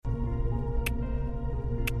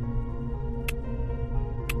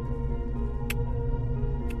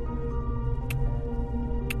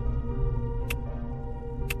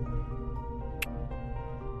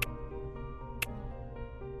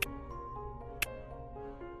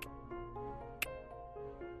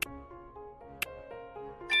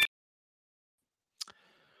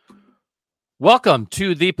Welcome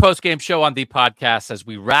to the postgame show on the podcast as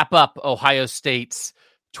we wrap up Ohio State's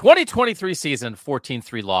 2023 season,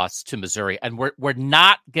 14-3 loss to Missouri. And we're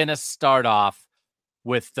not going to start off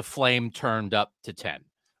with the flame turned up to 10.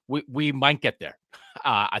 We might get there.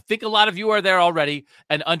 I think a lot of you are there already,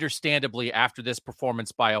 and understandably after this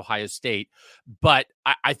performance by Ohio State. But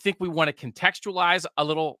I think we want to contextualize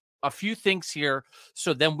a few things here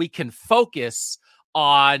so then we can focus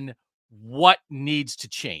on what needs to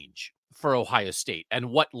change for Ohio State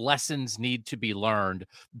and what lessons need to be learned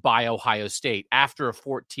by Ohio State after a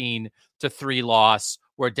 14-3 loss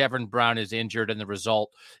where Devin Brown is injured and the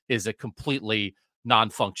result is a completely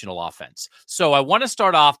non-functional offense. So I want to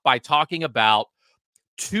start off by talking about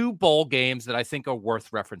two bowl games that I think are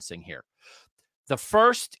worth referencing here. The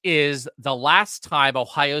first is the last time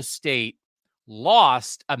Ohio State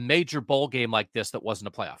lost a major bowl game like this that wasn't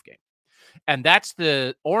a playoff game. And that's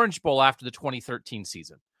the Orange Bowl after the 2013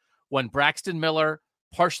 season, when Braxton Miller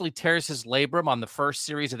partially tears his labrum on the first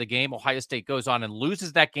series of the game. Ohio State goes on and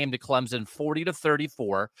loses that game to Clemson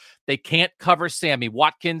 40-34. They can't cover Sammy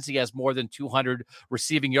Watkins. He has more than 200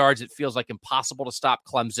 receiving yards. It feels like impossible to stop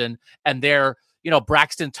Clemson. And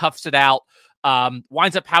Braxton toughs it out,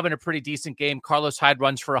 winds up having a pretty decent game. Carlos Hyde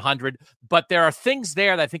runs for 100. But there are things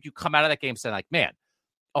there that I think you come out of that game saying, like, man,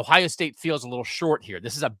 Ohio State feels a little short here.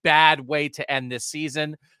 This is a bad way to end this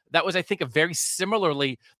season. That was, I think, a very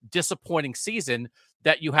similarly disappointing season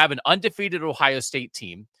that you have an undefeated Ohio State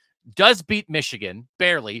team, does beat Michigan,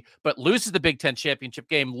 barely, but loses the Big Ten championship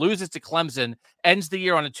game, loses to Clemson, ends the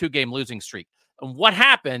year on a 2-game losing streak. And what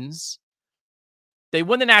happens? They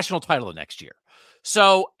win the national title the next year.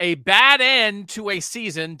 So a bad end to a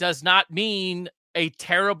season does not mean a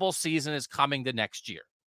terrible season is coming the next year.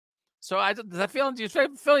 So does that feel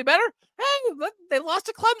any better? Hey, they lost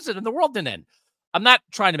to Clemson and the world didn't end. I'm not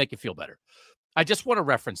trying to make you feel better. I just want to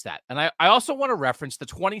reference that. And I also want to reference the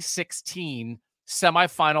 2016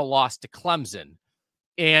 semifinal loss to Clemson.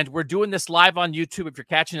 And we're doing this live on YouTube. If you're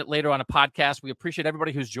catching it later on a podcast, we appreciate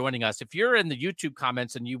everybody who's joining us. If you're in the YouTube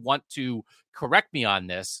comments and you want to correct me on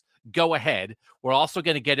this, go ahead. We're also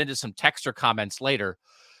going to get into some texter comments later.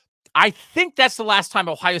 I think that's the last time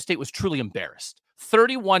Ohio State was truly embarrassed.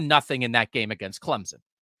 31-0 in that game against Clemson.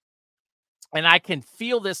 And I can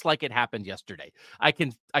feel this like it happened yesterday. I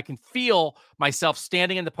can feel myself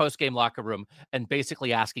standing in the postgame locker room and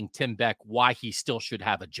basically asking Tim Beck why he still should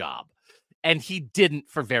have a job. And he didn't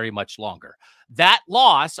for very much longer. That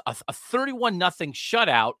loss, a 31-0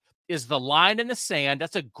 shutout, is the line in the sand.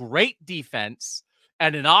 That's a great defense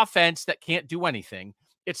and an offense that can't do anything.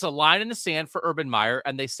 It's a line in the sand for Urban Meyer,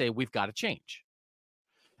 and they say, we've got to change.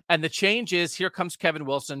 And the change is, here comes Kevin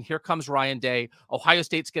Wilson, here comes Ryan Day. Ohio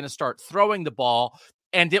State's going to start throwing the ball.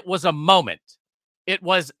 And it was a moment. It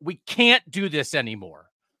was, we can't do this anymore.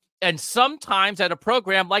 And sometimes at a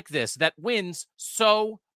program like this that wins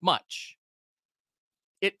so much,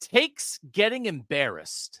 it takes getting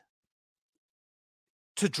embarrassed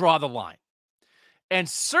to draw the line. And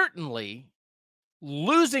certainly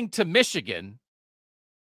losing to Michigan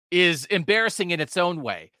is embarrassing in its own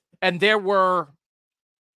way. And there were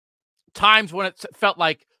times when it felt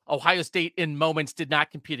like Ohio State in moments did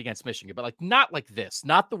not compete against Michigan, but not like this,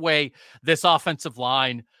 not the way this offensive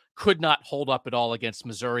line could not hold up at all against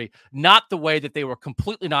Missouri, not the way that they were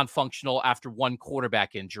completely non-functional after one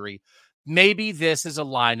quarterback injury. Maybe this is a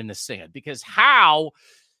line in the sand, because how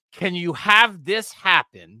can you have this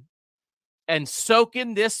happen and soak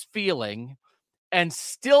in this feeling and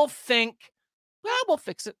still think, well, we'll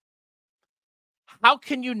fix it? How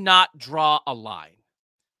can you not draw a line?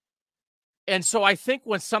 And so I think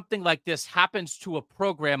when something like this happens to a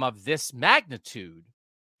program of this magnitude,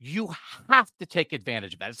 you have to take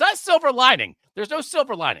advantage of that. It's not a silver lining. There's no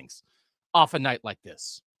silver linings off a night like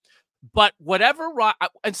this. But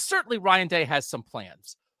and certainly Ryan Day has some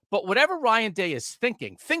plans, but whatever Ryan Day is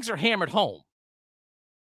thinking, things are hammered home.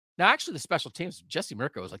 Now, actually, the special teams, Jesse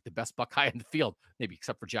Mirko is like the best Buckeye in the field, maybe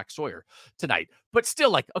except for Jack Sawyer tonight. But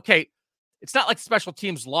still, okay, it's not like special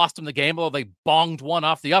teams lost him the game, although they bonged one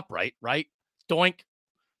off the upright, right? Doink.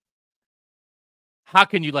 How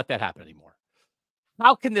can you let that happen anymore?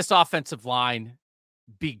 How can this offensive line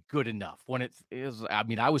be good enough when it is? I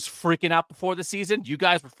mean, I was freaking out before the season. You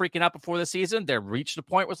guys were freaking out before the season. They reached a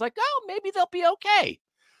point where it's like, oh, maybe they'll be okay.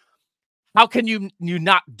 How can you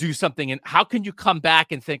not do something? And how can you come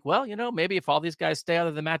back and think, well, maybe if all these guys stay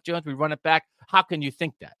other than Matt Jones, we run it back? How can you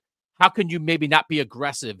think that? How can you maybe not be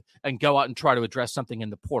aggressive and go out and try to address something in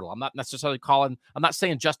the portal? I'm not necessarily I'm not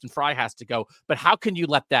saying Justin Fry has to go, but how can you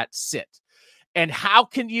let that sit? And how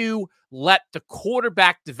can you let the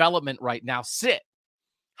quarterback development right now sit?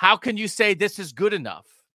 How can you say this is good enough?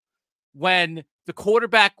 when the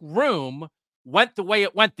quarterback room went the way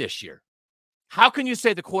it went this year? How can you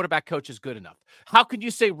say the quarterback coach is good enough? How can you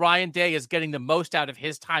say Ryan Day is getting the most out of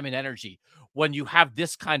his time and energy when you have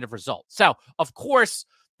this kind of result? So, of course,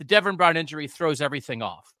 the Devin Brown injury throws everything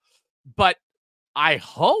off. But I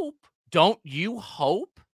hope, don't you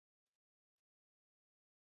hope,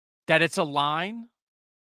 that it's a line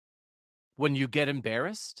when you get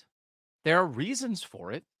embarrassed? There are reasons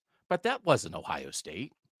for it, but that wasn't Ohio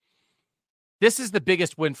State. This is the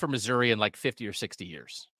biggest win for Missouri in like 50 or 60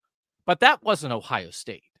 years. But that wasn't Ohio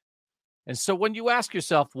State. And so when you ask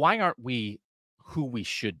yourself, why aren't we who we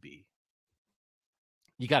should be?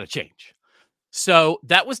 You got to change. So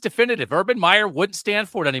that was definitive. Urban Meyer wouldn't stand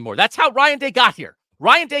for it anymore. That's how Ryan Day got here.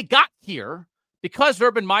 Ryan Day got here because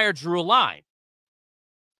Urban Meyer drew a line.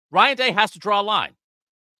 Ryan Day has to draw a line.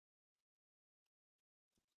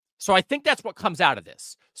 So I think that's what comes out of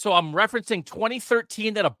this. So I'm referencing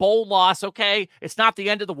 2013, that a bowl loss. Okay, it's not the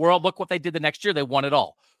end of the world. Look what they did the next year. They won it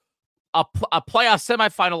all. A playoff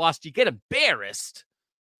semifinal loss, you get embarrassed,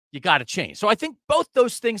 you got to change. So I think both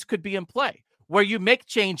those things could be in play, where you make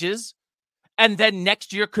changes and then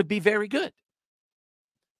next year could be very good.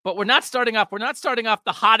 But we're not starting off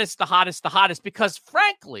the hottest, because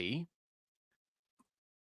frankly,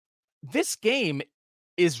 this game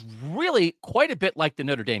is really quite a bit like the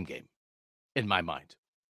Notre Dame game in my mind.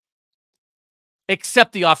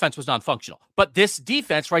 Except the offense was non-functional. But this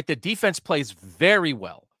defense, right, the defense plays very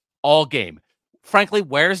well all game. Frankly,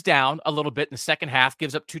 wears down a little bit in the second half,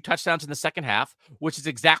 gives up 2 touchdowns in the second half, which is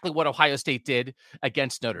exactly what Ohio State did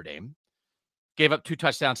against Notre Dame. Gave up 2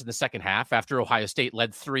 touchdowns in the second half after Ohio State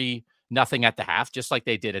led 3-0 at the half, just like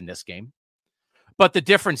they did in this game. But the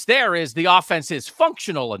difference there is the offense is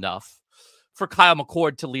functional enough for Kyle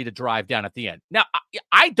McCord to lead a drive down at the end. Now,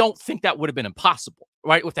 I don't think that would have been impossible,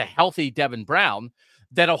 right? With a healthy Devin Brown,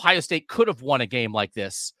 that Ohio State could have won a game like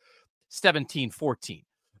this 17-14.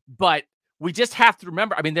 But we just have to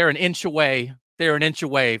remember, I mean, they're an inch away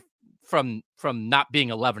from not being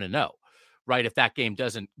 11-0, right? If that game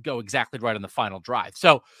doesn't go exactly right on the final drive.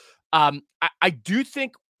 So I do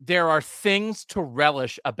think there are things to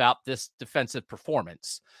relish about this defensive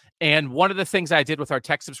performance. And one of the things I did with our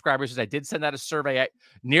tech subscribers is I did send out a survey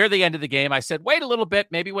near the end of the game. I said, wait a little bit,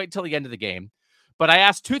 maybe wait until the end of the game. But I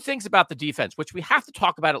asked 2 things about the defense, which we have to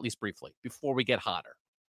talk about at least briefly before we get hotter.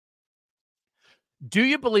 Do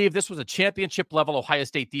you believe this was a championship level Ohio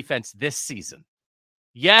State defense this season?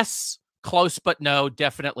 Yes, close but no,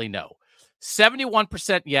 definitely no.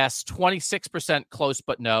 71% yes, 26% close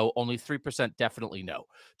but no, only 3% definitely no.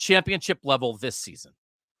 Championship level this season.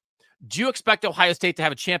 Do you expect Ohio State to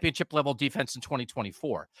have a championship level defense in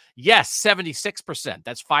 2024? Yes, 76%.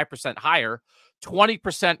 That's 5% higher.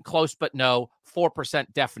 20% close but no, 4%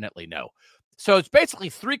 definitely no. So it's basically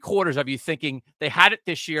 3/4 of you thinking they had it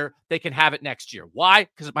this year, they can have it next year. Why?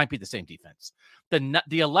 Because it might be the same defense.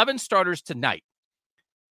 The 11 starters tonight,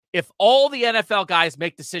 if all the NFL guys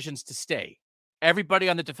make decisions to stay, everybody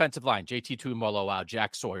on the defensive line, JT Tuimoloau,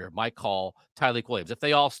 Jack Sawyer, Mike Hall, Tyreek Williams, if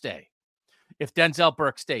they all stay, if Denzel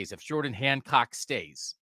Burke stays, if Jordan Hancock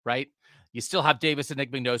stays, right? You still have Davis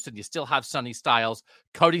Enigma-Nosen. You still have Sonny Styles.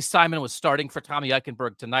 Cody Simon was starting for Tommy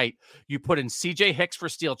Eichenberg tonight. You put in C.J. Hicks for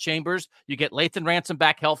Steel Chambers. You get Lathan Ransom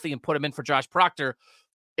back healthy and put him in for Josh Proctor.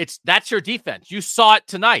 That's your defense. You saw it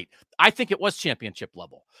tonight. I think it was championship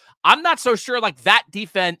level. I'm not so sure like that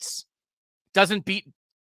defense doesn't beat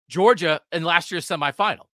Georgia in last year's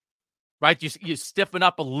semifinal, right? You stiffen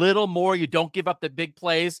up a little more. You don't give up the big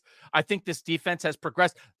plays. I think this defense has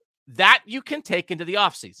progressed. That you can take into the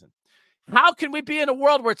offseason. How can we be in a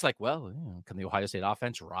world where it's like, well, can the Ohio State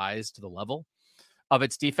offense rise to the level of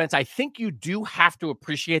its defense? I think you do have to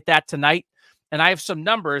appreciate that tonight. And I have some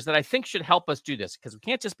numbers that I think should help us do this, because we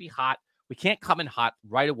can't just be hot. We can't come in hot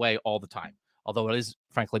right away all the time, although it is,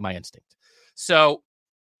 frankly, my instinct. So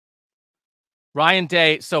Ryan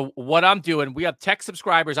Day, so what I'm doing, we have tech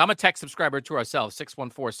subscribers. I'm a tech subscriber to ourselves,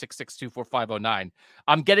 614-662-4509.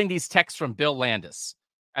 I'm getting these texts from Bill Landis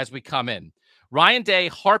as we come in. Ryan Day,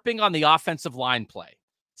 harping on the offensive line play,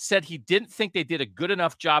 said he didn't think they did a good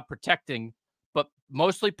enough job protecting, but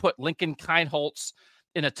mostly put Lincoln Kienholz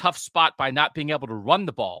in a tough spot by not being able to run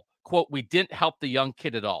the ball. Quote, we didn't help the young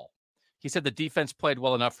kid at all. He said the defense played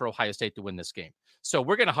well enough for Ohio State to win this game. So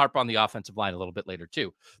we're going to harp on the offensive line a little bit later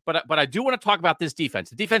too. But I do want to talk about this defense.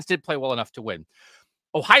 The defense did play well enough to win.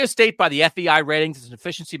 Ohio State, by the FEI ratings, it's an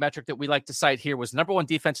efficiency metric that we like to cite here, was number 1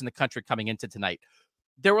 defense in the country coming into tonight.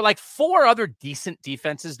 There were like 4 other decent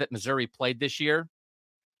defenses that Missouri played this year.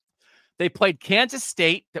 They played Kansas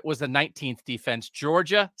State, that was the 19th defense,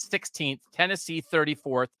 Georgia 16th, Tennessee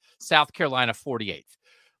 34th, South Carolina 48th.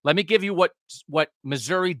 Let me give you what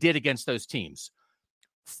Missouri did against those teams.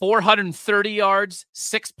 430 yards,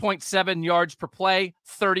 6.7 yards per play,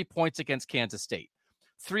 30 points against Kansas State.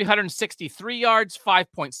 363 yards,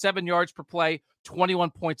 5.7 yards per play,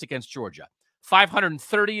 21 points against Georgia.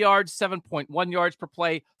 530 yards, 7.1 yards per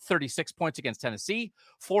play, 36 points against Tennessee.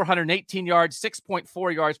 418 yards,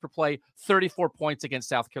 6.4 yards per play, 34 points against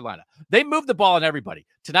South Carolina. They moved the ball on everybody.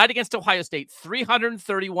 Tonight against Ohio State,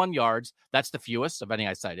 331 yards. That's the fewest of any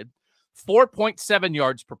I cited. 4.7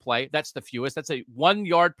 yards per play. That's the fewest. That's a 1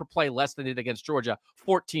 yard per play less than it did against Georgia.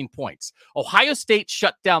 14 points. Ohio State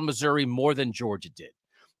shut down Missouri more than Georgia did.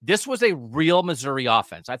 This was a real Missouri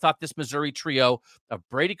offense. I thought this Missouri trio of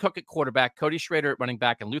Brady Cook at quarterback, Cody Schrader at running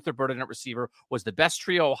back, and Luther Burden at receiver was the best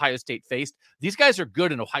trio Ohio State faced. These guys are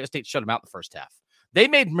good, and Ohio State shut them out in the first half. They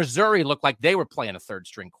made Missouri look like they were playing a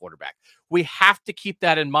third-string quarterback. We have to keep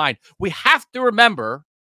that in mind. We have to remember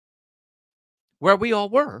where we all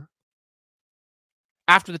were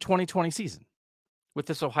after the 2020 season with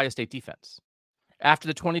this Ohio State defense. After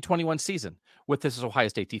the 2021 season with this Ohio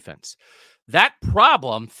State defense. That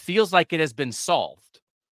problem feels like it has been solved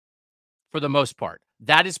for the most part.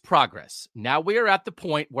 That is progress. Now we are at the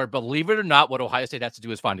point where, believe it or not, what Ohio State has to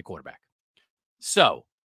do is find a quarterback. So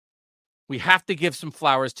we have to give some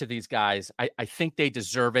flowers to these guys. I think they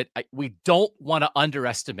deserve it. We don't want to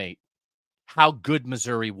underestimate how good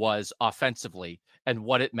Missouri was offensively and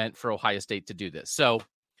what it meant for Ohio State to do this. So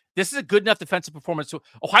this is a good enough defensive performance. So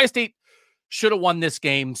Ohio State should have won this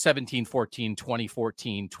game 17-14,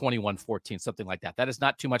 20-14, 21-14, something like that. That is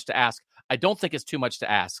not too much to ask. I don't think it's too much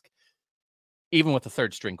to ask, even with the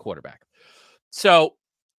third-string quarterback. So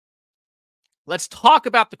let's talk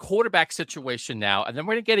about the quarterback situation now, and then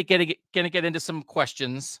we're going to get into some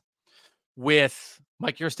questions with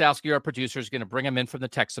Mike Yerstowski, our producer, is going to bring them in from the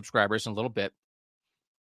tech subscribers in a little bit.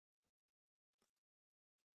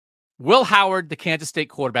 Will Howard, the Kansas State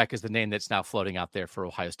quarterback, is the name that's now floating out there for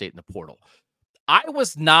Ohio State in the portal. I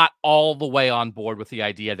was not all the way on board with the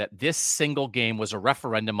idea that this single game was a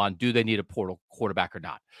referendum on do they need a portal quarterback or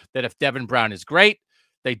not. That if Devin Brown is great,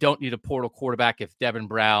 they don't need a portal quarterback. If Devin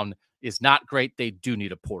Brown is not great, they do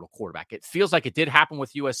need a portal quarterback. It feels like it did happen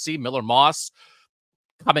with USC. Miller Moss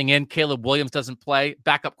coming in. Caleb Williams doesn't play.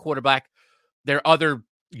 Backup quarterback. There are other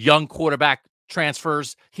young quarterback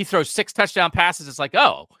transfers. He throws 6 touchdown passes. It's like,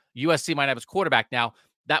 oh, USC might have his quarterback now.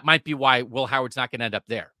 That might be why Will Howard's not going to end up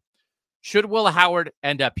there. Should Will Howard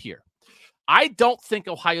end up here? I don't think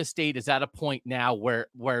Ohio State is at a point now where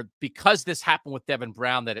because this happened with Devin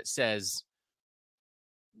Brown, that it says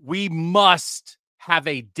we must have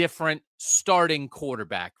a different starting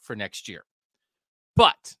quarterback for next year.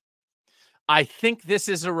 But I think this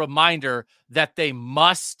is a reminder that they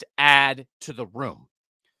must add to the room.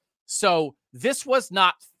 So this was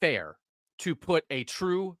not fair to put a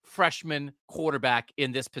true freshman quarterback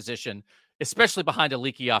in this position, especially behind a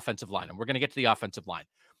leaky offensive line. And we're going to get to the offensive line.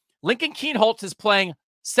 Lincoln Kienholz is playing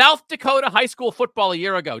South Dakota high school football a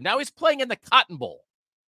year ago. Now he's playing in the Cotton Bowl.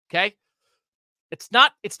 Okay? It's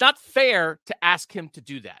not fair to ask him to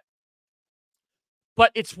do that.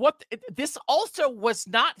 But this also was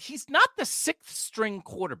not, he's not the 6th string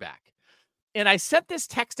quarterback. And I sent this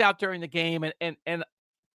text out during the game, and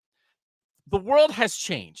the world has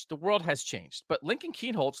changed. The world has changed. But Lincoln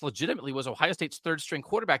Kienholz legitimately was Ohio State's 3rd string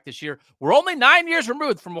quarterback this year. We're only 9 years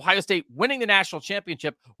removed from Ohio State winning the national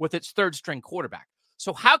championship with its 3rd string quarterback.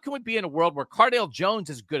 So how can we be in a world where Cardale Jones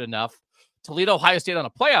is good enough to lead Ohio State on a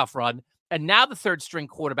playoff run, and now the 3rd string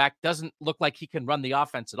quarterback doesn't look like he can run the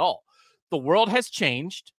offense at all? The world has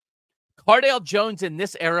changed. Cardale Jones in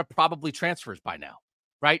this era probably transfers by now,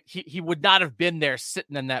 right? He would not have been there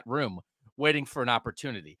sitting in that room waiting for an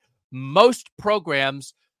opportunity. Most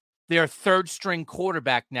programs, their 3rd string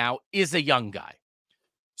quarterback now is a young guy.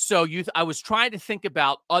 So I was trying to think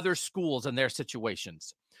about other schools and their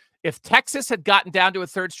situations. If Texas had gotten down to a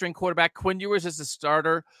 3rd string quarterback, Quinn Ewers is the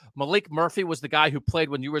starter. Malik Murphy was the guy who played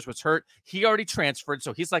when Ewers was hurt. He already transferred,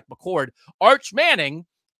 so he's like McCord. Arch Manning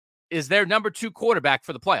is their number 2 quarterback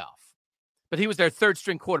for the playoff. But he was their 3rd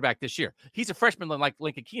string quarterback this year. He's a freshman like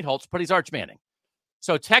Lincoln Kienholz, but he's Arch Manning.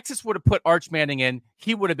 So Texas would have put Arch Manning in.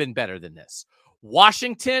 He would have been better than this.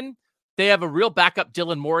 Washington, they have a real backup,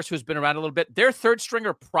 Dylan Morris, who's been around a little bit. Their 3rd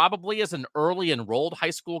stringer probably is an early enrolled high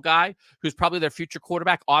school guy who's probably their future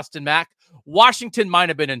quarterback, Austin Mack. Washington might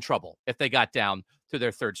have been in trouble if they got down to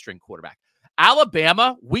their 3rd string quarterback.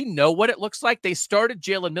 Alabama, we know what it looks like. They started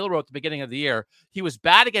Jalen Milroe at the beginning of the year. He was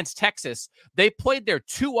bad against Texas. They played their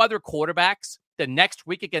 2 other quarterbacks the next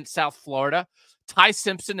week against South Florida, Ty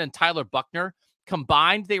Simpson and Tyler Buckner.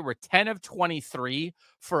 Combined, they were 10 of 23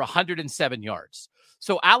 for 107 yards.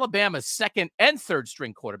 So Alabama's second and third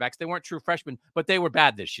string quarterbacks, they weren't true freshmen, but they were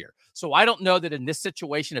bad this year. So I don't know that in this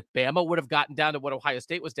situation, if Bama would have gotten down to what Ohio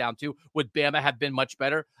State was down to, would Bama have been much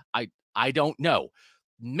better? I don't know.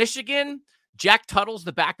 Michigan, Jack Tuttle's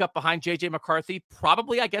the backup behind J.J. McCarthy.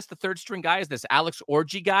 Probably, I guess, the third string guy is this Alex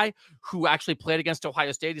Orji guy who actually played against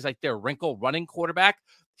Ohio State. He's like their wrinkle running quarterback.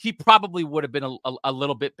 He probably would have been a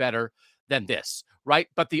little bit better than this, right?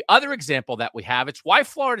 But the other example that we have, it's why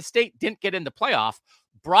Florida State didn't get in the playoff.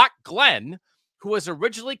 Brock Glenn, who was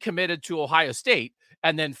originally committed to Ohio State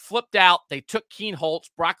and then flipped out. They took Keen Holtz.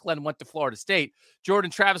 Brock Glenn went to Florida State. Jordan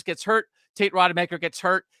Travis gets hurt. Tate Rodemaker gets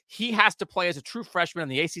hurt. He has to play as a true freshman in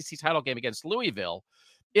the ACC title game against Louisville.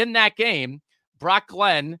 In that game, Brock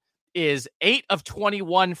Glenn is 8 of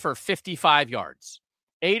 21 for 55 yards.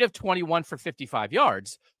 8 of 21 for 55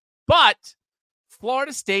 yards. But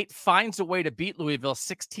Florida State finds a way to beat Louisville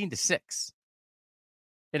 16-6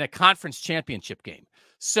 in a conference championship game.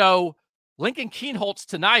 So Lincoln Keenholz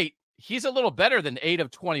tonight, he's a little better than 8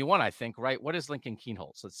 of 21, I think, right? What is Lincoln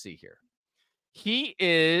Keenholz? Let's see here. He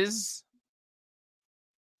is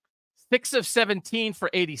 6 of 17 for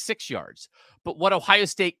 86 yards. But what Ohio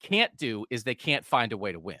State can't do is they can't find a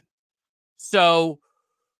way to win. So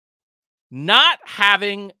not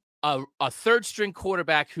having a third string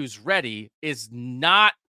quarterback who's ready is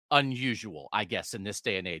not unusual, I guess, in this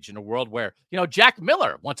day and age, in a world where, Jack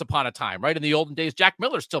Miller, once upon a time, right? In the olden days, Jack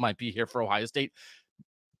Miller still might be here for Ohio State.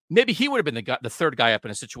 Maybe he would have been the third guy up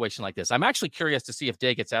in a situation like this. I'm actually curious to see if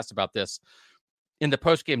Day gets asked about this in the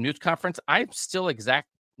post-game news conference. I'm still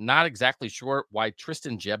not exactly sure why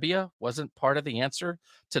Tristan Gebbia wasn't part of the answer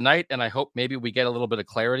tonight, and I hope maybe we get a little bit of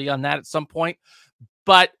clarity on that at some point.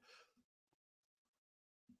 But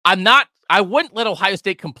I wouldn't let Ohio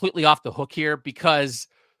State completely off the hook here, because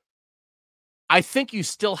I think you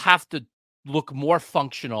still have to look more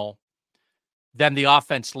functional than the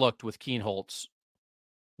offense looked with Keenholz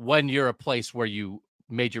when you're a place where you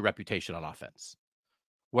made your reputation on offense,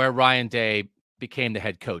 where Ryan Day became the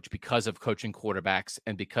head coach because of coaching quarterbacks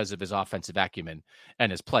and because of his offensive acumen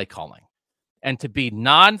and his play calling. And to be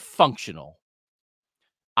non-functional,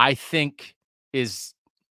 I think it's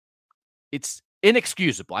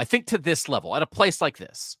inexcusable. I think to this level, at a place like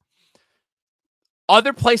this.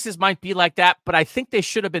 Other places might be like that, but I think they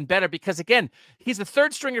should have been better because, again, he's the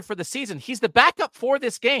third stringer for the season. He's the backup for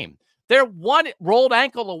this game. They're one rolled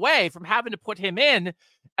ankle away from having to put him in,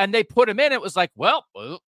 and they put him in. It was like, well,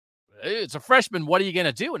 it's a freshman. What are you going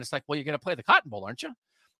to do? And it's like, well, you're going to play the Cotton Bowl, aren't you?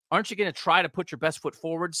 Aren't you going to try to put your best foot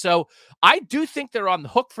forward? So I do think they're on the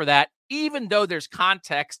hook for that, even though there's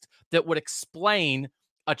context that would explain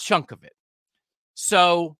a chunk of it.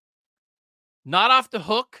 So not off the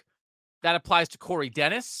hook. That applies to Corey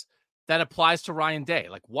Dennis. That applies to Ryan Day.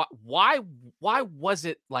 Like, why was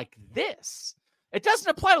it like this? It doesn't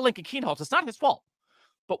apply to Lincoln Keenholz. It's not his fault.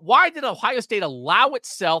 But why did Ohio State allow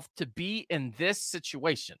itself to be in this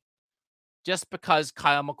situation? Just because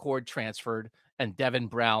Kyle McCord transferred and Devin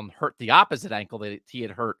Brown hurt the opposite ankle that he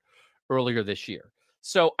had hurt earlier this year.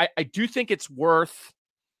 So I do think it's worth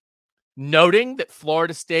noting that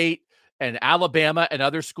Florida State and Alabama and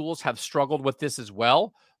other schools have struggled with this as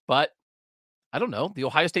well. But I don't know. The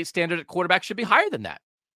Ohio State standard at quarterback should be higher than that.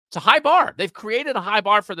 It's a high bar. They've created a high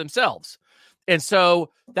bar for themselves. And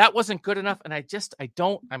so that wasn't good enough. And I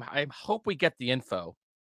hope we get the info.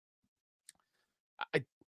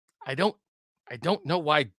 I don't know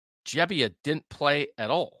why Gebbia didn't play at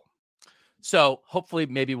all. So hopefully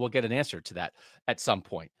maybe we'll get an answer to that at some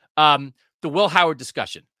point. The Will Howard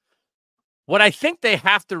discussion. What I think they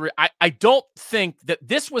have to, I don't think that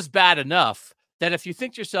this was bad enough that if you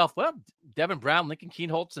think to yourself, well, Devin Brown, Lincoln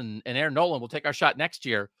Keenholz, and Aaron Nolan will take our shot next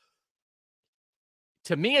year.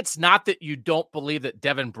 To me, it's not that you don't believe that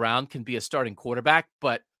Devin Brown can be a starting quarterback,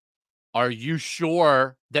 but are you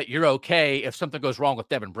sure that you're okay if something goes wrong with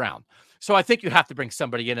Devin Brown? So I think you have to bring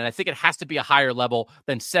somebody in, and I think it has to be a higher level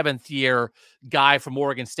than seventh-year guy from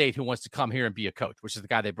Oregon State who wants to come here and be a coach, which is the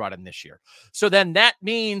guy they brought in this year. So then that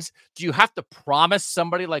means, do you have to promise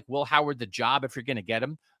somebody like Will Howard the job if you're going to get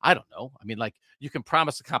him? I don't know. I mean, like, you can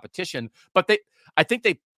promise the competition, but I think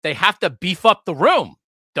they have to beef up the room,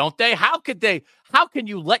 don't they? How can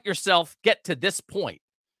you let yourself get to this point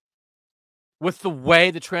with the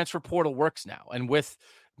way the transfer portal works now? And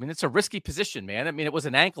it's a risky position, man. I mean, it was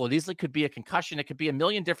an ankle. It easily could be a concussion. It could be a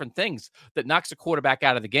million different things that knocks a quarterback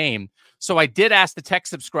out of the game. So I did ask the tech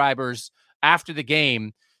subscribers after the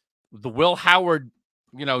game, the Will Howard,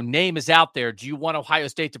 name is out there. Do you want Ohio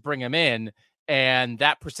State to bring him in? And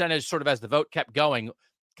that percentage, sort of as the vote kept going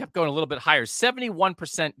a little bit higher.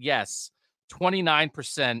 71% yes,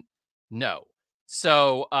 29% no.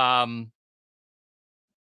 So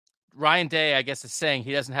Ryan Day, I guess, is saying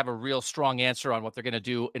he doesn't have a real strong answer on what they're going to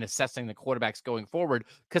do in assessing the quarterbacks going forward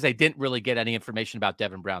because they didn't really get any information about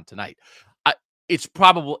Devin Brown tonight. It's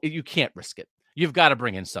probable you can't risk it. You've got to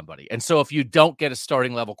bring in somebody. And so if you don't get a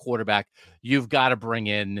starting level quarterback, you've got to bring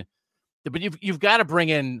in, but you've got to bring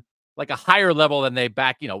in like a higher level than they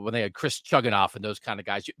back, when they had Chris Chugginoff and those kind of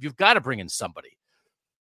guys. You've got to bring in somebody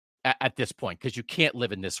at this point because you can't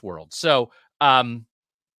live in this world. So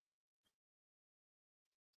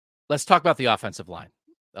let's talk about the offensive line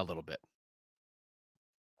a little bit.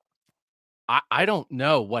 I don't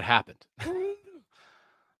know what happened.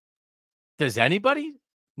 Does anybody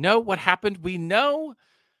know what happened? We know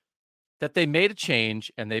that they made a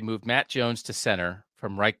change and they moved Matt Jones to center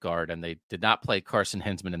from right guard, and they did not play Carson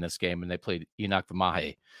Hinsman in this game, and they played Enoch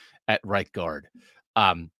Vamahe at right guard.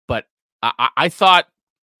 But I thought,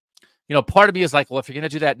 part of me is like, well, if you're going to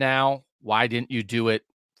do that now, why didn't you do it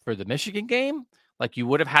for the Michigan game? Like, you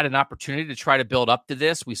would have had an opportunity to try to build up to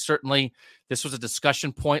this. This was a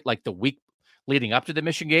discussion point like the week leading up to the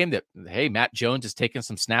Michigan game that, hey, Matt Jones is taking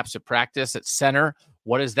some snaps at practice at center.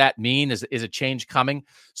 What does that mean? Is a change coming?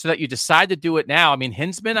 So that you decide to do it now. I mean,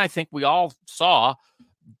 Hinsman, I think we all saw,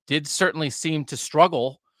 did certainly seem to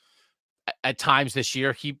struggle at times this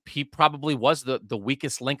year. He probably was the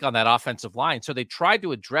weakest link on that offensive line. So they tried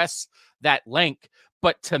to address that link.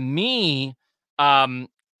 But to me, a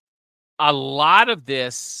lot of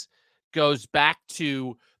this goes back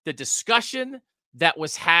to the discussion that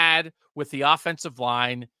was had with the offensive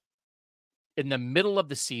line in the middle of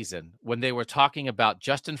the season when they were talking about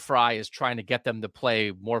Justin Fry is trying to get them to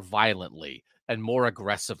play more violently and more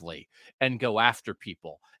aggressively and go after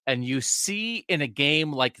people. And you see in a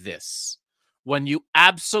game like this, when you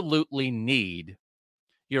absolutely need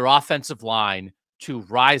your offensive line to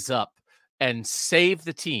rise up and save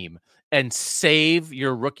the team and save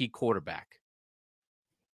your rookie quarterback.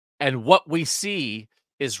 And what we see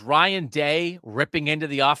is Ryan Day ripping into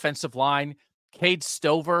the offensive line, Cade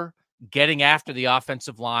Stover getting after the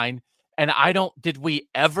offensive line. And did we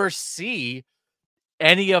ever see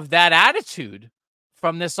any of that attitude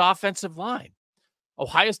from this offensive line?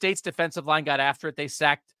 Ohio State's defensive line got after it. They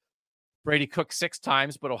sacked Brady Cook 6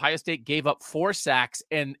 times, but Ohio State gave up 4 sacks.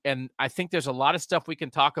 And I think there's a lot of stuff we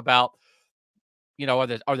can talk about. Are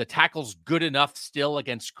the tackles good enough still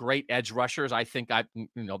against great edge rushers? I think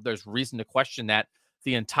there's reason to question that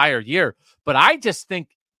the entire year. But I just think,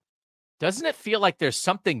 doesn't it feel like there's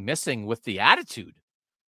something missing with the attitude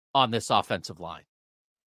on this offensive line?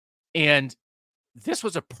 And this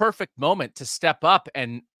was a perfect moment to step up,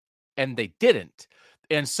 and they didn't.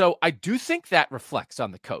 And so I do think that reflects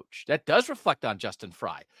on the coach. That does reflect on Justin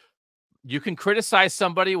Fry. You can criticize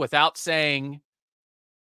somebody without saying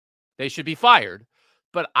they should be fired,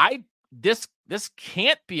 but this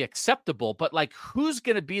can't be acceptable. But like, who's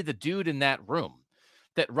going to be the dude in that room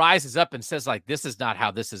that rises up and says, like, this is not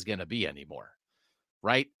how this is going to be anymore,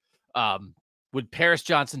 right? Would Paris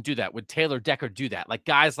Johnson do that? Would Taylor Decker do that? Like,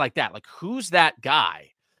 guys like that. Like, who's that guy?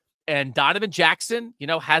 And Donovan Jackson,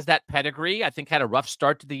 has that pedigree. I think had a rough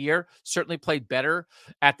start to the year. Certainly played better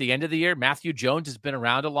at the end of the year. Matthew Jones has been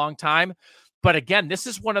around a long time. But again, this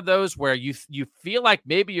is one of those where you feel like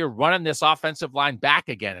maybe you're running this offensive line back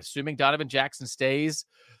again, assuming Donovan Jackson stays.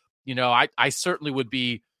 I certainly would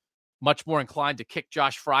be much more inclined to kick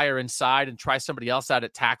Josh Fryer inside and try somebody else out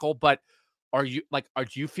at tackle. But do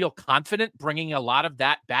you feel confident bringing a lot of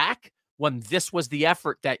that back when this was the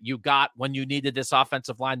effort that you got when you needed this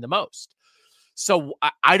offensive line the most? So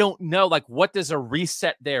I don't know, like, what does a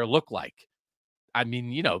reset there look like? I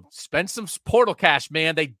mean, spend some portal cash,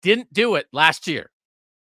 man. They didn't do it last year.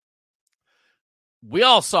 We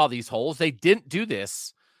all saw these holes. They didn't do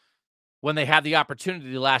this when they had the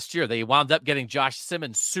opportunity last year. They wound up getting Josh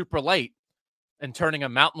Simmons super late and turning a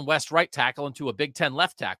Mountain West right tackle into a Big Ten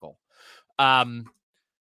left tackle.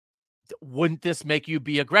 Wouldn't this make you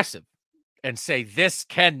be aggressive and say, this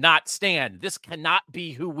cannot stand? This cannot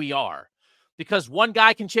be who we are, because one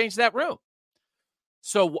guy can change that room.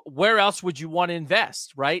 So where else would you want to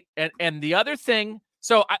invest, right? And the other thing,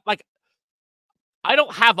 so I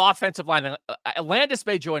don't have offensive line. Landis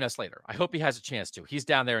may join us later. I hope he has a chance to. He's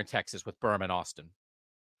down there in Texas with Berm and Austin.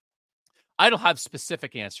 I don't have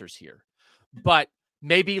specific answers here, but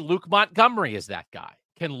maybe Luke Montgomery is that guy.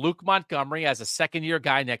 Can Luke Montgomery, as a second-year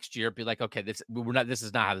guy next year, be like, okay, this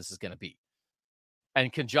is not how this is going to be?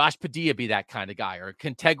 And can Josh Padilla be that kind of guy? Or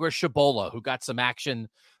can Tegra Shabola, who got some action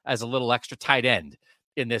as a little extra tight end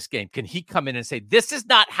in this game, can he come in and say, this is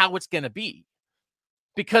not how it's going to be?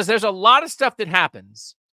 Because there's a lot of stuff that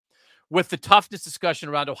happens with the toughness discussion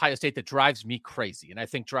around Ohio State that drives me crazy, and I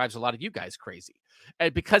think drives a lot of you guys crazy,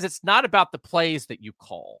 and because it's not about the plays that you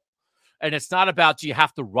call, and it's not about do you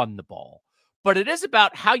have to run the ball, but it is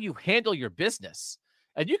about how you handle your business.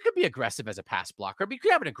 And you can be aggressive as a pass blocker, but you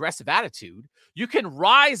can have an aggressive attitude. You can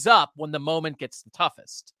rise up when the moment gets the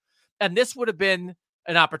toughest. And this would have been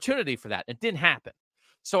an opportunity for that. It didn't happen.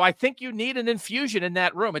 So I think you need an infusion in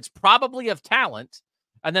that room. It's probably of talent.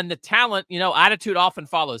 And then the talent, attitude often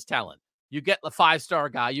follows talent. You get the 5-star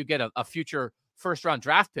guy, you get a future first-round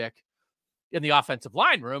draft pick in the offensive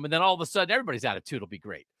line room, and then all of a sudden everybody's attitude will be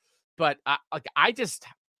great. But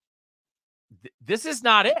this is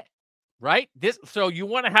not it. Right? So you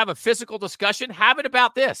want to have a physical discussion? Have it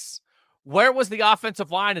about this. Where was the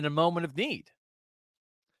offensive line in a moment of need?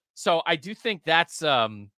 So I do think that's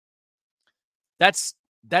really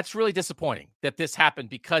disappointing that this happened,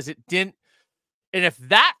 because it didn't. And if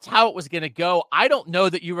that's how it was going to go, I don't know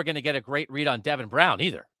that you were going to get a great read on Devin Brown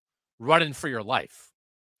either, running for your life.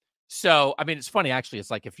 So, I mean, it's funny, actually.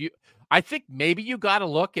 It's like I think maybe you got to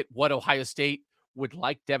look at what Ohio State would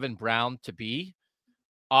like Devin Brown to be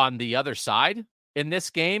on the other side in this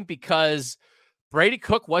game, because Brady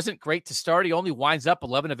Cook wasn't great to start. He only winds up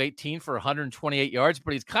 11 of 18 for 128 yards,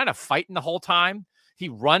 but he's kind of fighting the whole time. He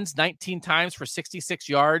runs 19 times for 66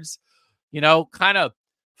 yards, kind of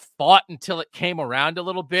fought until it came around a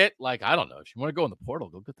little bit. Like, I don't know, if you want to go in the portal,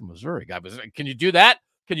 go get the Missouri guy. But can you do that?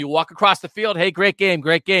 Can you walk across the field? Hey, great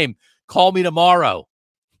game. Call me tomorrow.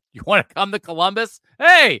 You want to come to Columbus?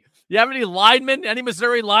 Hey, you have any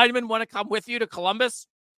Missouri linemen want to come with you to Columbus?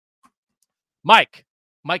 Mike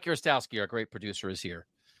Yarostowski, our great producer, is here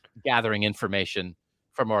gathering information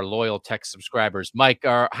from our loyal tech subscribers. Mike,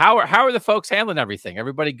 how are the folks handling everything?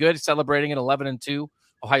 Everybody good, celebrating an 11-2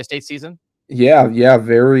 Ohio State season? Yeah,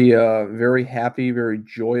 very very happy, very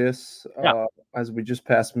joyous as we just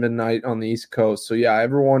passed midnight on the East Coast. So yeah,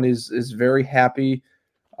 everyone is very happy.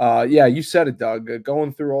 You said it, Doug.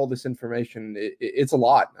 Going through all this information, it's a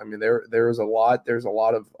lot. I mean, there is a lot. There's a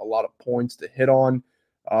lot of points to hit on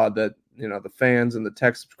that the fans and the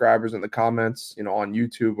tech subscribers and the comments on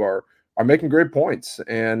YouTube are making great points.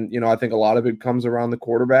 And I think a lot of it comes around the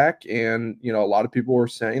quarterback, and a lot of people are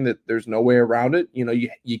saying that there's no way around it.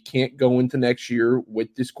 You can't go into next year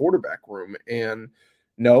with this quarterback room. And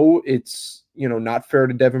no, it's not fair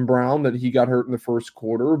to Devin Brown that he got hurt in the first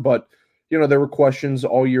quarter, but there were questions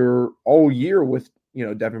all year with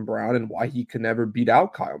Devin Brown and why he could never beat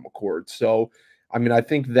out Kyle McCord. So I mean, I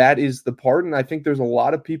think that is the part, and I think there's a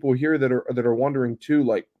lot of people here that are wondering too,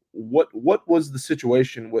 like what was the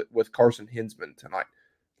situation with Carson Hinsman tonight?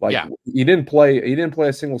 Like, he didn't play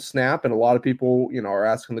a single snap, and a lot of people are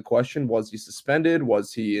asking the question: was he suspended?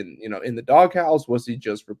 Was he in the doghouse? Was he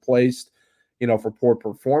just replaced for poor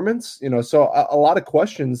performance? So a lot of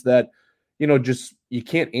questions that just you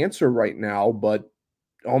can't answer right now, but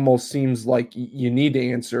almost seems like you need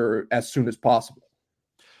to answer as soon as possible.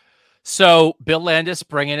 So Bill Landis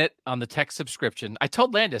bringing it on the tech subscription. I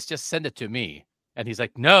told Landis, just send it to me. And he's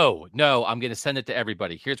like, no, I'm going to send it to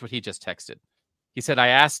everybody. Here's what he just texted. He said, I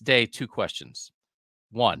asked Day 2 questions.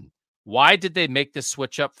 1, why did they make this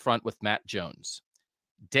switch up front with Matt Jones?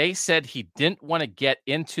 Day said he didn't want to get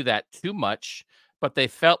into that too much, but they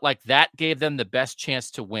felt like that gave them the best chance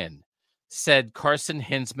to win. Said Carson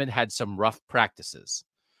Hinsman had some rough practices.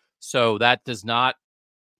 So that's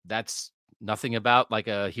nothing about like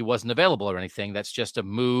he wasn't available or anything. That's just a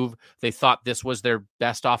move. They thought this was their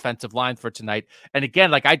best offensive line for tonight. And again,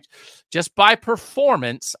 like just by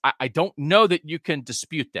performance, I don't know that you can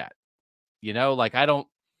dispute that. Like I don't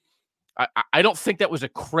think that was a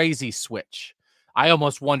crazy switch. I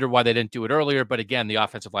almost wonder why they didn't do it earlier. But again, the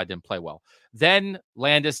offensive line didn't play well. Then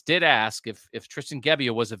Landis did ask if Tristan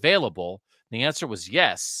Gebbia was available. The answer was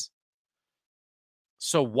yes.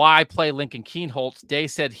 So why play Lincoln Kienholz? Day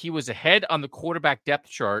said he was ahead on the quarterback depth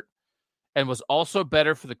chart and was also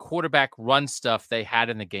better for the quarterback run stuff they had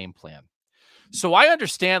in the game plan. So I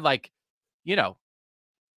understand,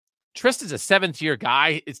 Tristan's a 7th-year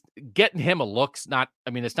guy. It's getting him a look's not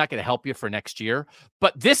going to help you for next year,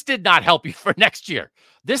 but this did not help you for next year.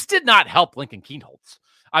 This did not help Lincoln Kienholz.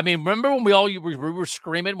 I mean, remember when we were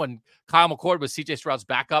screaming when Kyle McCord was CJ Stroud's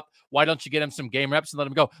backup? Why don't you get him some game reps and let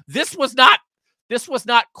him go? This was not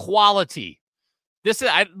quality.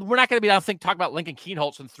 We're not going to be, I don't think, talking about Lincoln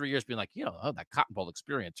Kienholz in 3 years being like, that Cotton Bowl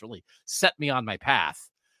experience really set me on my path.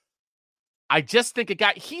 I just think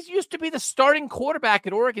he's used to be the starting quarterback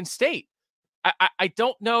at Oregon State. I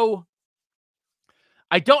don't know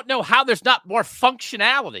how there's not more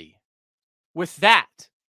functionality with that.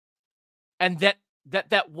 And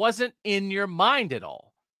that wasn't in your mind at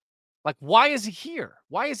all. Like, why is he here?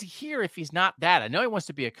 Why is he here if he's not that? I know he wants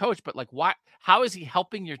to be a coach, but like, why? How is he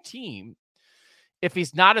helping your team if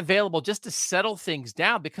he's not available just to settle things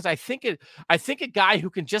down? Because I think a guy who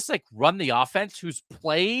can just like run the offense, who's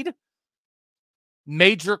played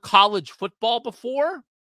major college football before,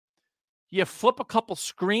 you flip a couple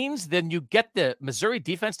screens, then you get the Missouri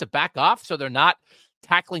defense to back off so they're not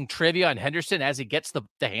tackling Trivia and Henderson as he gets the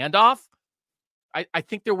handoff. I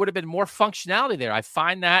think there would have been more functionality there. I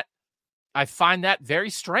find that very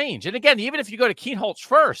strange. And again, even if you go to Keenholz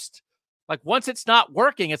first, like once it's not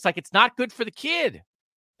working, it's like it's not good for the kid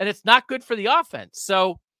and it's not good for the offense.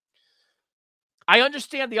 So I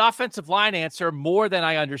understand the offensive line answer more than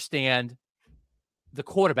I understand the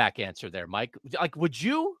quarterback answer there, Mike. Like,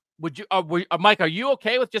 Mike, are you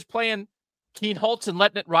okay with just playing Keenholz and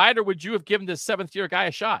letting it ride, or would you have given this 7th-year guy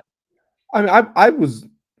a shot? I mean,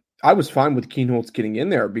 I was fine with Keenholz getting in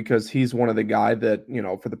there because he's one of the guy that,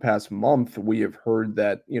 for the past month, we have heard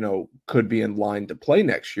that, could be in line to play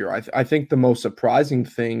next year. I think the most surprising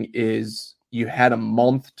thing is you had a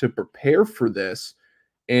month to prepare for this,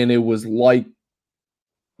 and it was like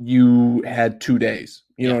you had 2 days.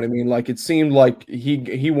 You know what I mean? Like, it seemed like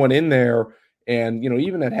he went in there and,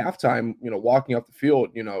 even at halftime, walking off the field,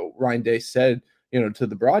 Ryan Day said, to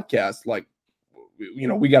the broadcast, like,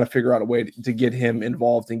 we got to figure out a way to get him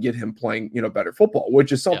involved and get him playing, better football,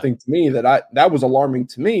 which is something to me that was alarming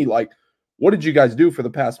to me. Like, what did you guys do for the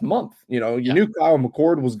past month? You knew Kyle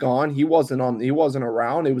McCord was gone. He wasn't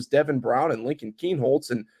around. It was Devin Brown and Lincoln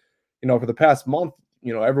Keenholz. And, for the past month,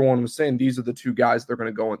 everyone was saying these are the two guys they're going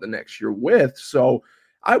to go into next year with. So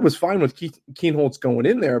I was fine with Keenholz going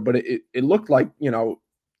in there, but it looked like,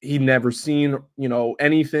 he'd never seen,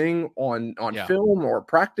 anything on film or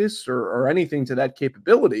practice or anything to that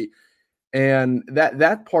capability. And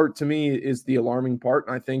that part to me is the alarming part.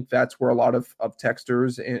 And I think that's where a lot of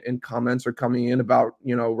texters and comments are coming in about,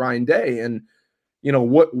 Ryan Day and,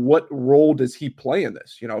 what role does he play in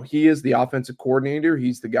this? He is the offensive coordinator.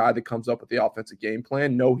 He's the guy that comes up with the offensive game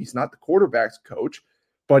plan. No, he's not the quarterback's coach,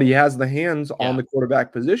 but he has the hands on the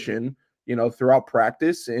quarterback position, throughout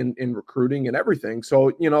practice and in recruiting and everything.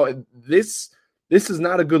 So, this is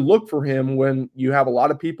not a good look for him when you have a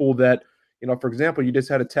lot of people that, for example, you just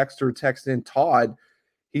had a texter text in Todd.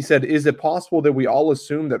 He said, is it possible that we all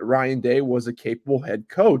assume that Ryan Day was a capable head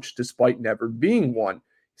coach despite never being one?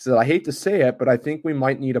 He said, I hate to say it, but I think we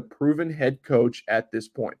might need a proven head coach at this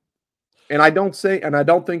point. And I don't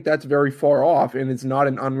think that's very far off, and it's not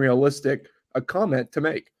an unrealistic comment to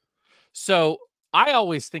make. So I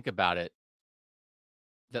always think about it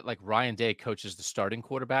that like Ryan Day coaches the starting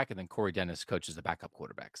quarterback and then Corey Dennis coaches the backup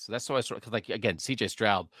quarterback. So that's always sort of like, again, CJ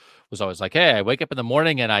Stroud was always like, hey, I wake up in the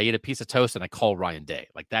morning and I eat a piece of toast and I call Ryan Day.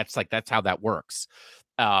 That's how that works.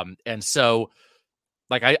 And so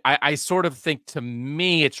like, I sort of think, to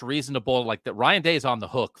me, it's reasonable, like that Ryan Day is on the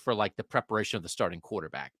hook for like the preparation of the starting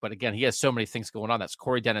quarterback. But again, he has so many things going on. That's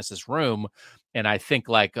Corey Dennis's room. And I think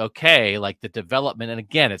like, okay, like the development, and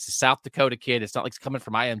again, it's a South Dakota kid. It's not like he's coming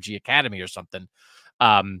from IMG Academy or something.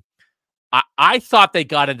 I thought they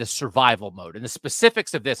got into survival mode. And the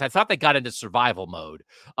specifics of this, I thought they got into survival mode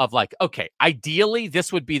of like, okay, ideally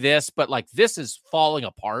this would be this, but like this is falling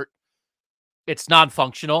apart. It's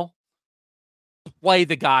non-functional. Play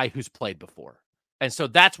the guy who's played before. And so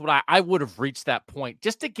that's what I would have reached that point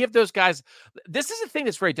just to give those guys. This is the thing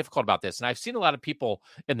that's very difficult about this. And I've seen a lot of people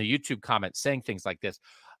in the YouTube comments saying things like this.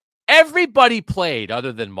 Everybody played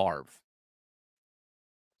other than Marv.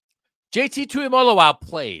 JT Tuimoloau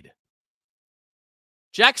played.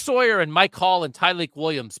 Jack Sawyer and Mike Hall and Tyleik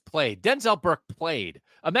Williams played. Denzel Burke played.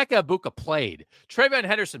 Emeka Ibuka played. Trayvon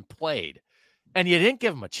Henderson played. And you didn't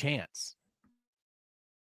give him a chance.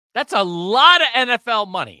 That's a lot of NFL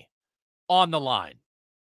money on the line.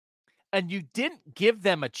 And you didn't give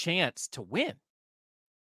them a chance to win.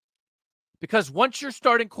 Because once your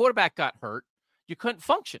starting quarterback got hurt, you couldn't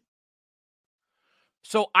function.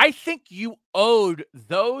 So I think you owed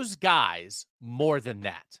those guys more than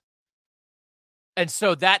that. And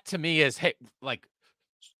so that to me is, hey, like,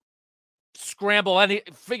 scramble and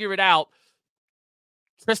figure it out.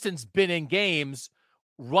 Tristan's been in games,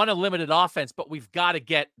 run a limited offense, but we've got to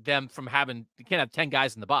get them from you can't have 10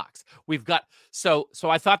 guys in the box. So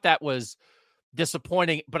I thought that was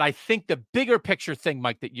disappointing, but I think the bigger picture thing,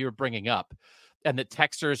 Mike, that you're bringing up and the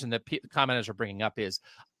texters and the commenters are bringing up is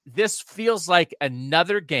this feels like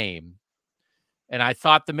another game. And I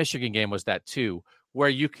thought the Michigan game was that too, where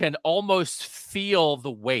you can almost feel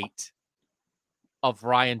the weight of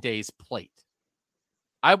Ryan Day's plate.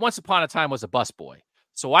 I once upon a time was a busboy,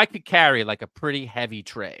 so I could carry like a pretty heavy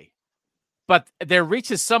tray. But there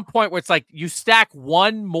reaches some point where it's like you stack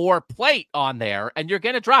one more plate on there and you're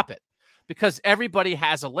going to drop it because everybody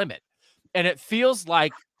has a limit. And it feels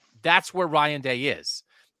like that's where Ryan Day is.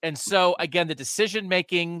 And so, again, the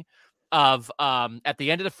decision-making of at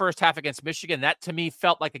the end of the first half against Michigan, that to me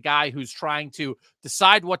felt like a guy who's trying to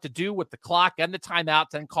decide what to do with the clock and the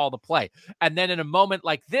timeouts and call the play. And then in a moment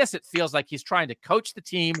like this, it feels like he's trying to coach the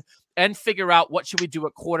team and figure out what should we do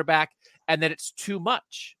at quarterback, and that it's too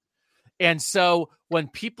much. And so when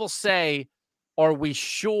people say, are we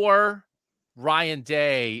sure Ryan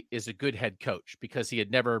Day is a good head coach, because he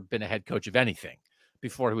had never been a head coach of anything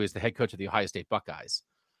before he was the head coach of the Ohio State Buckeyes?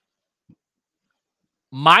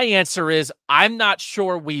 My answer is I'm not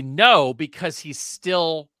sure we know, because he's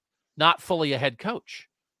still not fully a head coach,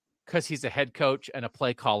 because he's a head coach and a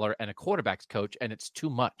play caller and a quarterback's coach, and it's too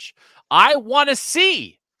much. I want to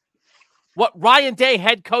see what Ryan Day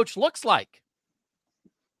head coach looks like,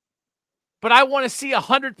 but I want to see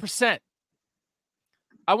 100%.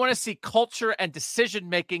 I want to see culture and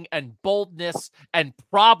decision-making and boldness and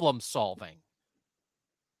problem-solving,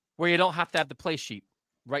 where you don't have to have the play sheet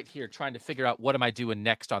right here trying to figure out what am I doing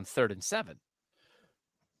next on 3rd and 7.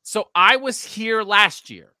 So I was here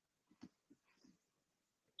last year.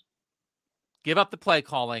 Give up the play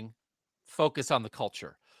calling, focus on the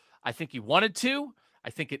culture. I think he wanted to.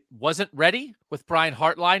 I think it wasn't ready with Brian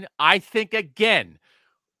Hartline. I think, again,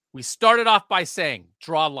 we started off by saying,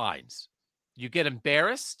 draw lines. You get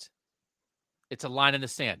embarrassed, it's a line in the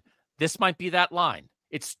sand. This might be that line.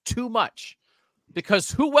 It's too much,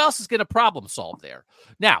 because who else is going to problem solve there?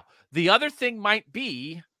 Now, the other thing might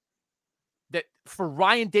be that for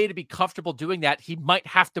Ryan Day to be comfortable doing that, he might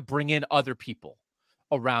have to bring in other people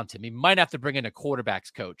around him. He might have to bring in a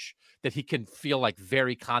quarterback's coach that he can feel like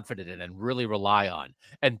very confident in and really rely on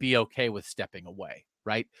and be okay with stepping away,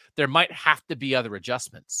 right? There might have to be other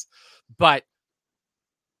adjustments. But,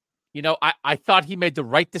 you know, I thought he made the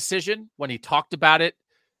right decision when he talked about it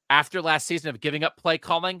after last season of giving up play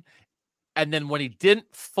calling. And then when he didn't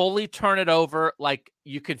fully turn it over, like,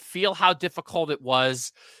 you could feel how difficult it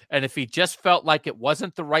was. And if he just felt like it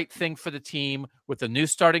wasn't the right thing for the team with a new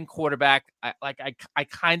starting quarterback, I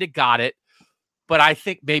kind of got it. But I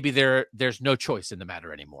think maybe there's no choice in the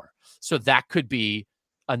matter anymore. So that could be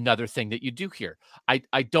another thing that you do here.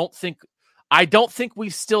 I don't think we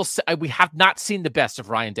have not seen the best of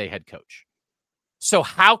Ryan Day head coach. So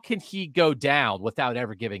how can he go down without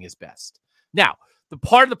ever giving his best? Now, the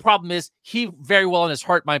part of the problem is he very well in his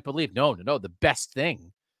heart might believe, no, the best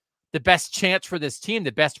thing, the best chance for this team,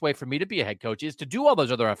 the best way for me to be a head coach is to do all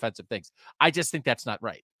those other offensive things. I just think that's not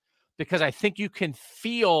right, because I think you can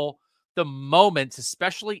feel the moments,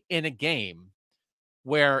 especially in a game,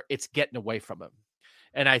 where it's getting away from him.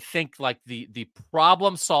 And I think like the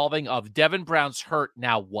problem solving of Devin Brown's hurt.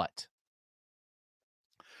 Now what?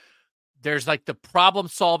 There's like the problem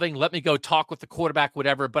solving. Let me go talk with the quarterback,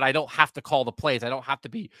 whatever, but I don't have to call the plays. I don't have to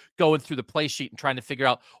be going through the play sheet and trying to figure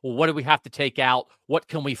out, well, what do we have to take out? What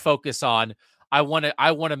can we focus on? I want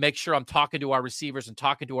to make sure I'm talking to our receivers and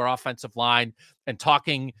talking to our offensive line and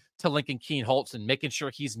talking to Lincoln Keen-Holtz and making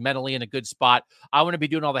sure he's mentally in a good spot. I want to be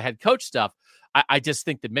doing all the head coach stuff. I just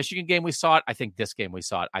think the Michigan game we saw it. I think this game we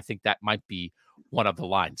saw it. I think that might be one of the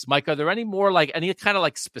lines. Mike, are there any more like any kind of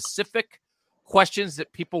like specific questions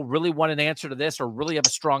that people really want an answer to this, or really have a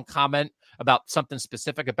strong comment about something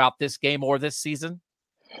specific about this game or this season?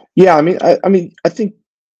 Yeah, I mean, I think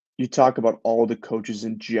you talk about all the coaches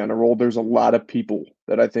in general. There's a lot of people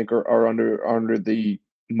that I think are under the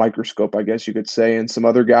microscope, I guess you could say. And some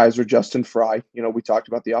other guys are Justin Fry. You know, we talked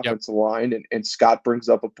about the offensive line, and Scott brings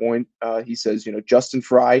up a point. He says, you know, Justin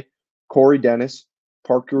Fry, Corey Dennis,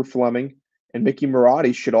 Parker Fleming, and Mickey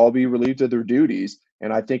Marotti should all be relieved of their duties.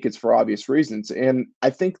 And I think it's for obvious reasons. And I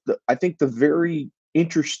think the very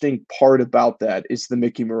interesting part about that is the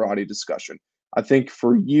Mickey Marotti discussion. I think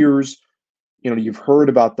for years, you know, you've heard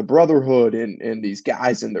about the brotherhood and these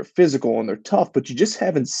guys, and they're physical and they're tough, but you just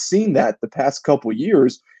haven't seen that the past couple of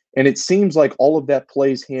years. And it seems like all of that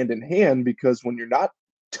plays hand in hand, because when you're not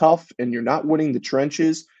tough and you're not winning the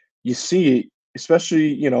trenches, you see, especially,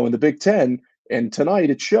 you know, in the Big Ten, and tonight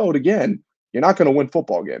it showed again, you're not going to win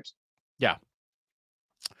football games. Yeah.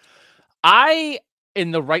 I,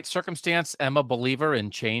 in the right circumstance, am a believer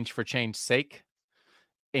in change for change's sake.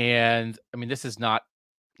 And I mean, this is not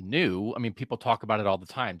new. I mean, people talk about it all the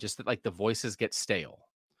time, just that like the voices get stale,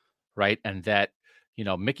 right? And that, you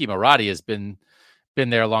know, Mickey Marotti has been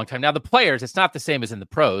there a long time. Now the players, it's not the same as in the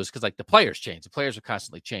pros, because like the players change. The players are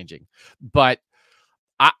constantly changing. But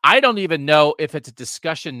I don't even know if it's a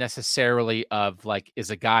discussion necessarily of like,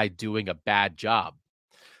 is a guy doing a bad job?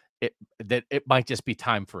 It might just be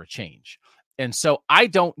time for a change. And so I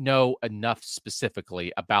don't know enough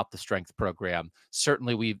specifically about the strength program.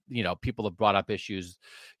 Certainly people have brought up issues,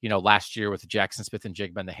 last year with Jackson Smith and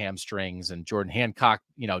Jigba and the hamstrings, and Jordan Hancock,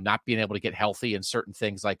 not being able to get healthy, and certain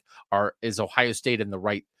things like is Ohio State in the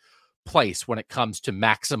right place when it comes to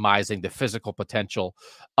maximizing the physical potential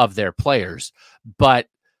of their players. But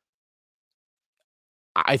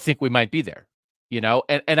I think we might be there.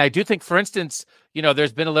 And I do think, for instance,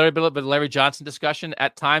 there's been a little bit of Larry Johnson discussion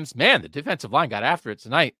at times. Man, the defensive line got after it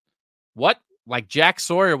tonight. What? Like, Jack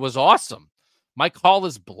Sawyer was awesome. Mike Hall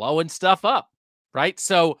is blowing stuff up, right?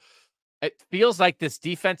 So it feels like this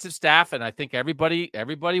defensive staff, and I think everybody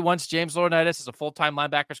wants James Laurinaitis as a full-time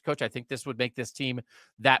linebackers coach. I think this would make this team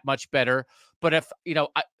that much better. But if,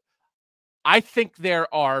 I think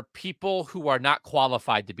there are people who are not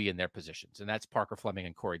qualified to be in their positions, and that's Parker Fleming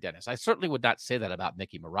and Corey Dennis. I certainly would not say that about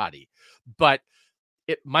Mickey Marotti, but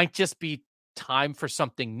it might just be time for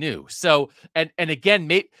something new. So, and again,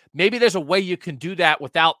 maybe there's a way you can do that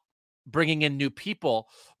without bringing in new people,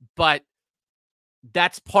 but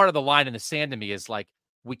that's part of the line in the sand to me, is like,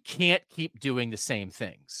 we can't keep doing the same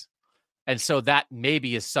things. And so that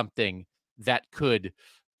maybe is something that could,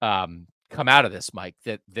 come out of this, Mike,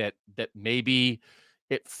 that maybe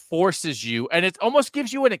it forces you, and it almost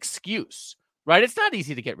gives you an excuse, right? It's not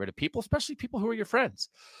easy to get rid of people, especially people who are your friends.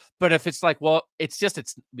 But if it's like, well,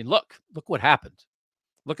 look what happened.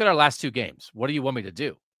 Look at our last two games. What do you want me to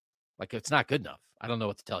do? Like, it's not good enough. I don't know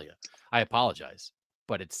what to tell you. I apologize,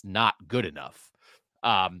 but it's not good enough.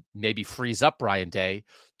 Maybe frees up Ryan Day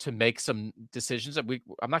to make some decisions that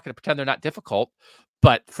I'm not going to pretend they're not difficult,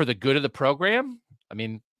 but for the good of the program, I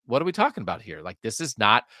mean, what are we talking about here? Like, this was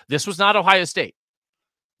not Ohio State.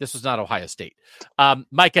 This was not Ohio State.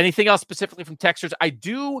 Mike, anything else specifically from Texters? I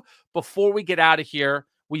do, before we get out of here,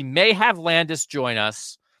 we may have Landis join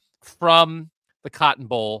us from the Cotton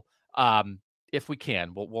Bowl. If we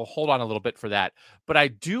can, we'll hold on a little bit for that. But I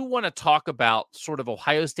do want to talk about sort of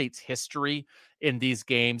Ohio State's history in these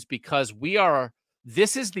games, because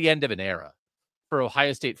this is the end of an era for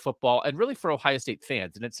Ohio State football, and really for Ohio State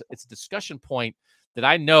fans. And it's a discussion point that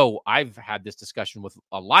I know I've had this discussion with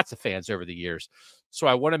lots of fans over the years. So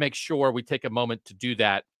I want to make sure we take a moment to do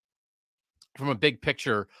that from a big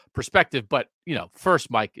picture perspective. But, first,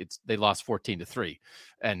 Mike, they lost 14-3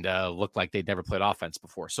 and looked like they'd never played offense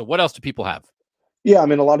before. So what else do people have? Yeah, I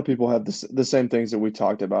mean, a lot of people have the same things that we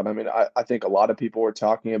talked about. I mean, I think a lot of people are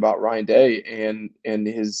talking about Ryan Day and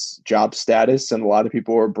his job status, and a lot of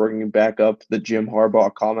people are bringing back up the Jim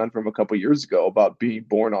Harbaugh comment from a couple of years ago about being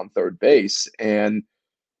born on third base. And,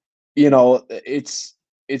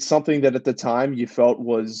 it's something that at the time you felt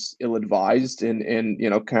was ill-advised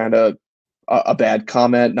and kind of a bad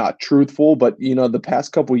comment, not truthful. But, the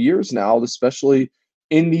past couple of years now, especially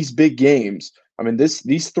in these big games, I mean,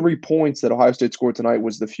 these 3 points that Ohio State scored tonight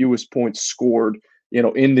was the fewest points scored,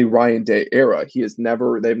 in the Ryan Day era. They've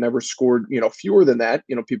never scored, fewer than that.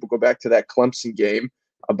 People go back to that Clemson game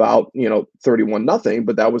about, 31-0,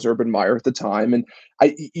 but that was Urban Meyer at the time. And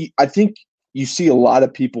I think you see a lot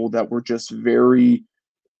of people that were just very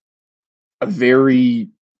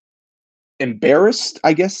embarrassed,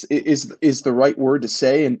 I guess is the right word to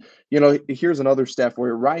say. And, here's another stat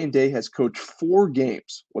where Ryan Day has coached 4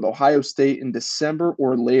 games with Ohio State in December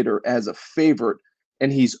or later as a favorite, and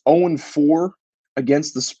he's 0-4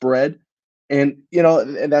 against the spread. And,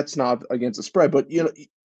 and that's not against the spread, but,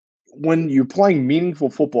 when you're playing meaningful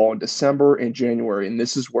football in December and January, and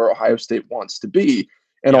this is where Ohio State wants to be,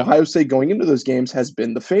 and Ohio State going into those games has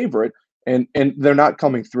been the favorite, and they're not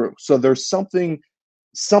coming through. So there's something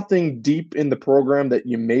deep in the program that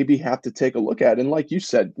you maybe have to take a look at. And like you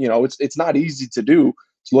said, it's not easy to do,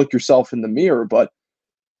 to look yourself in the mirror, but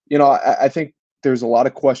I think there's a lot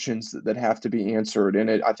of questions that have to be answered.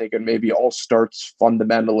 And I think it maybe all starts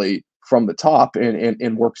fundamentally from the top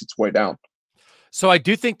and works its way down. So I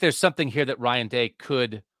do think there's something here that Ryan Day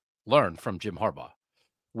could learn from Jim Harbaugh,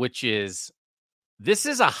 which is, this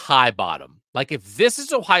is a high bottom. Like, if this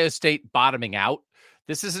is Ohio State bottoming out,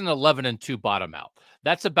 this is an 11-2 bottom out.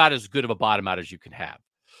 That's about as good of a bottom out as you can have.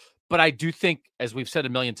 But I do think, as we've said a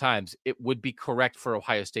million times, it would be correct for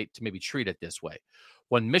Ohio State to maybe treat it this way.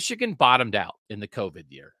 When Michigan bottomed out in the COVID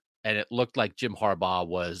year, and it looked like Jim Harbaugh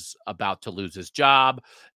was about to lose his job,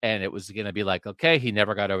 and it was going to be like, okay, he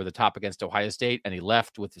never got over the top against Ohio State, and he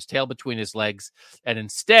left with his tail between his legs. And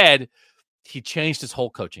instead, he changed his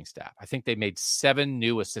whole coaching staff. I think they made 7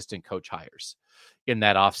 new assistant coach hires in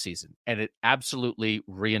that offseason, and it absolutely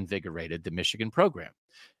reinvigorated the Michigan program.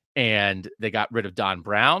 And they got rid of Don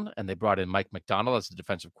Brown, and they brought in Mike McDonald as the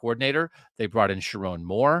defensive coordinator. They brought in Sharon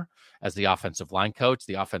Moore as the offensive line coach,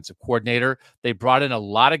 the offensive coordinator. They brought in a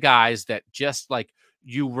lot of guys that just like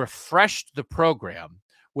you refreshed the program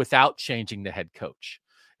without changing the head coach.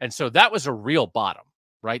 And so that was a real bottom,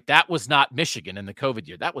 right? That was not Michigan in the COVID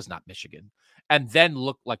year. That was not Michigan. And then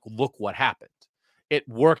look what happened. It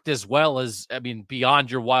worked as well as,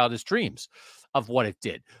 beyond your wildest dreams of what it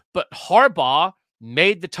did. But Harbaugh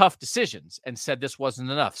made the tough decisions and said this wasn't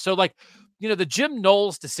enough. So the Jim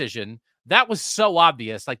Knowles decision, that was so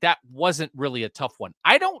obvious. Like that wasn't really a tough one.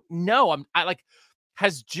 I don't know.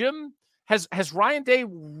 Has Ryan Day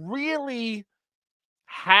really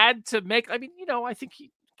had to make, I think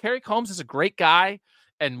Kerry Combs is a great guy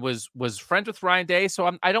and was friends with Ryan Day.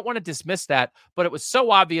 So I don't want to dismiss that, but it was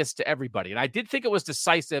so obvious to everybody. And I did think it was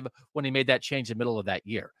decisive when he made that change in the middle of that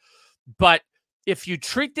year. But if you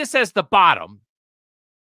treat this as the bottom,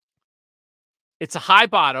 it's a high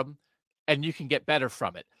bottom and you can get better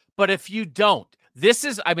from it. But if you don't, this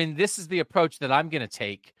is the approach that I'm going to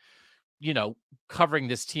take, covering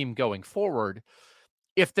this team going forward.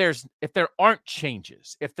 If there aren't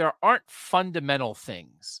changes, if there aren't fundamental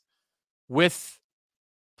things with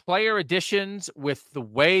player additions, with the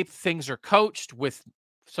way things are coached, with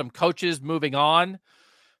some coaches moving on,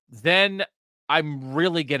 then I'm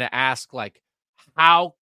really going to ask,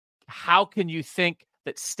 how can you think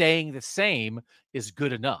that staying the same is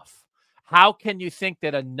good enough? How can you think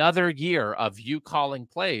that another year of you calling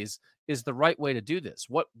plays is the right way to do this?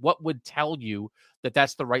 What would tell you that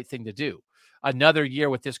that's the right thing to do? Another year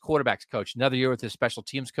with this quarterbacks coach, another year with this special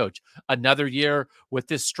teams coach, another year with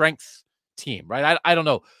this strength team, right? I don't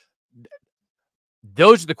know.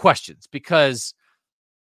 Those are the questions, because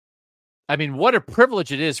what a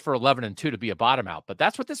privilege it is for 11-2 to be a bottom out, but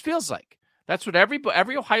that's what this feels like. That's what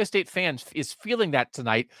every Ohio State fan is feeling that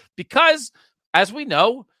tonight, because, as we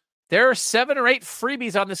know, there are 7 or 8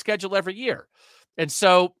 freebies on the schedule every year. And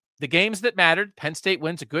so the games that mattered, Penn State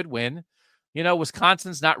wins a good win.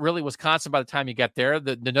 Wisconsin's not really Wisconsin by the time you get there.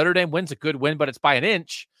 The Notre Dame win's a good win, but it's by an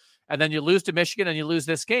inch. And then you lose to Michigan and you lose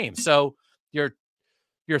this game. So you're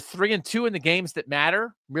 3-2 in the games that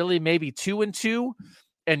matter, really maybe 2-2,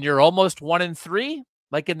 and you're almost 1-3,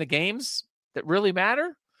 like in the games that really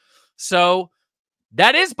matter. So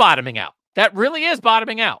that is bottoming out. That really is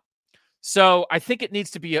bottoming out. So I think it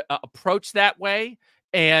needs to be approached that way.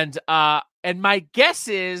 And my guess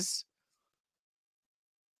is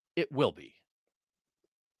it will be.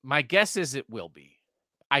 My guess is it will be.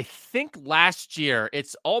 I think last year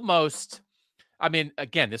it's almost,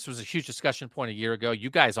 again, this was a huge discussion point a year ago. You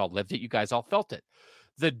guys all lived it. You guys all felt it.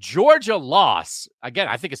 The Georgia loss, again,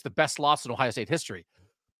 I think it's the best loss in Ohio State history,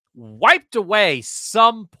 wiped away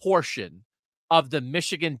some portion of the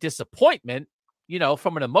Michigan disappointment,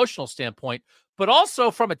 from an emotional standpoint, but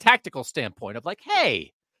also from a tactical standpoint of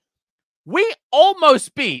hey, we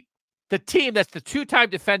almost beat the team that's the 2-time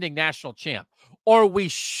defending national champ. Or are we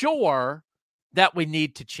sure that we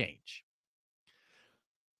need to change?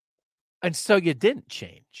 And so you didn't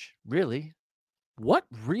change, really. What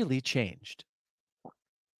really changed?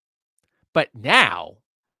 But now,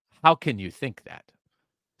 how can you think that?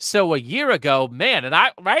 So a year ago, man,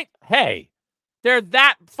 hey, they're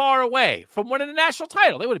that far away from winning the national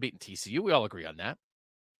title. They would have beaten TCU. We all agree on that.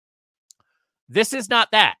 This is not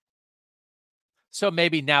that. So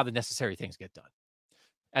maybe now the necessary things get done.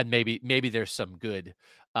 And maybe there's some good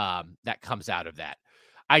that comes out of that.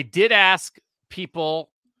 I did ask people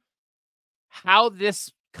how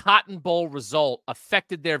this Cotton Bowl result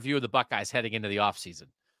affected their view of the Buckeyes heading into the offseason.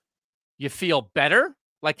 You feel better?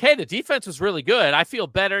 Hey, the defense was really good. I feel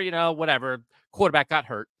better, whatever. Quarterback got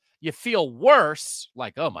hurt. You feel worse,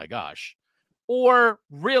 oh my gosh. Or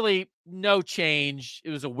really no change.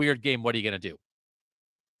 It was a weird game. What are you going to do?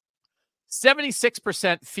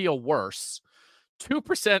 76% feel worse.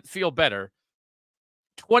 2% feel better.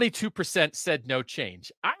 22% said no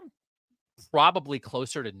change. I'm probably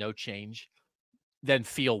closer to no change than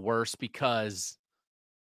feel worse, because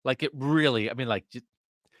it really,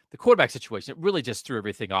 the quarterback situation, it really just threw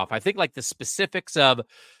everything off. I think the specifics of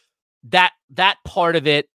that part of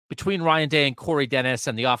it between Ryan Day and Corey Dennis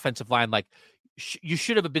and the offensive line, you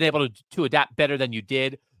should have been able to adapt better than you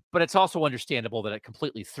did. But it's also understandable that it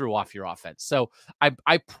completely threw off your offense. So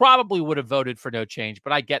I probably would have voted for no change,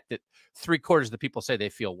 but I get that 3/4 of the people say they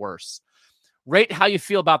feel worse. Rate how you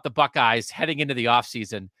feel about the Buckeyes heading into the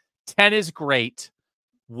offseason. 10 is great.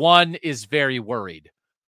 1 is very worried.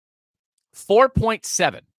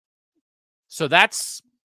 4.7. So that's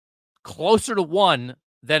closer to 1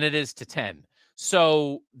 than it is to 10.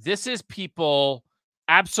 So this is people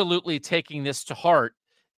absolutely taking this to heart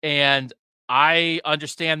And I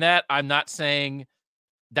understand that. I'm not saying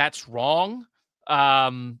that's wrong.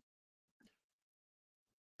 But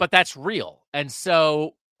that's real. And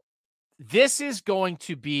so this is going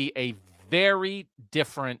to be a very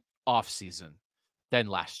different offseason than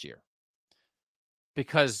last year,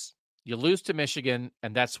 because you lose to Michigan,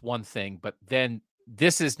 and that's one thing. But then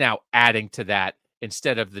this is now adding to that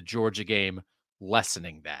instead of the Georgia game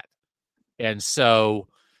lessening that. And so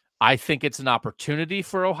I think it's an opportunity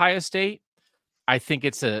for Ohio State. I think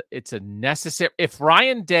it's a necessary. If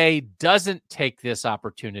Ryan Day doesn't take this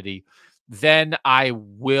opportunity, then I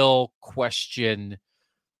will question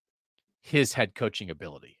his head coaching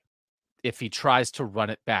ability. If he tries to run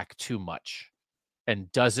it back too much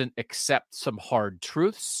and doesn't accept some hard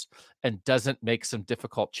truths and doesn't make some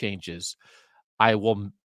difficult changes, I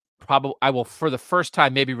will for the first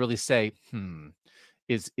time maybe really say,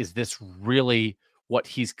 is this really what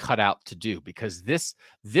he's cut out to do? Because this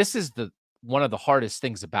is one of the hardest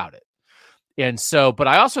things about it. And so, but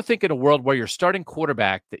I also think in a world where you're starting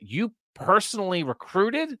quarterback that you personally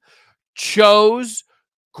recruited, chose,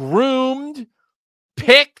 groomed,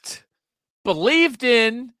 picked, believed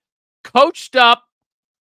in, coached up,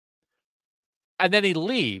 and then he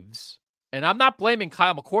leaves. And I'm not blaming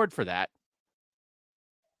Kyle McCord for that,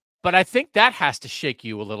 but I think that has to shake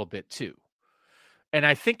you a little bit too. And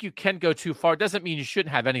I think you can go too far. It doesn't mean you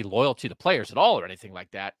shouldn't have any loyalty to players at all or anything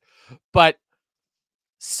like that, but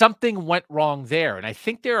something went wrong there. And I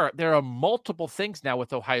think there are multiple things now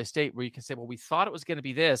with Ohio State where you can say, well, we thought it was going to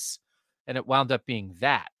be this, and it wound up being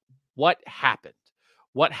that. What happened?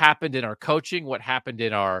 What happened in our coaching? What happened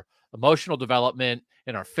in our emotional development,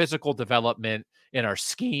 in our physical development, in our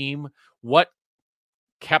scheme? What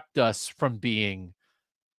kept us from being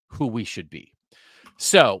who we should be?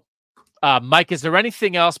 So, Mike, is there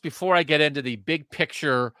anything else before I get into the big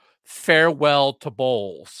picture farewell to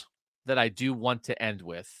bowls that I do want to end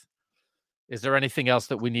with? Is there anything else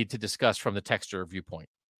that we need to discuss from the texter viewpoint?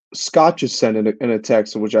 Scott just sent in a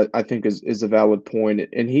text, which I think is a valid point,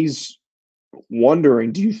 and he's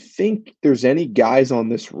wondering, do you think there's any guys on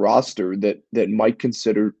this roster that might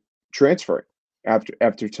consider transferring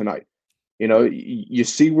after tonight? You know, you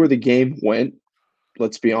see where the game went.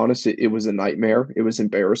 Let's be honest, it was a nightmare. It was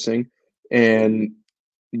embarrassing. And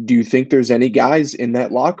do you think there's any guys in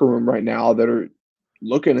that locker room right now that are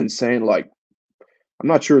looking and saying, like, I'm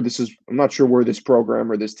not sure where this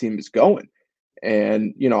program or this team is going?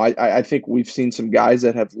 And, you know, I think we've seen some guys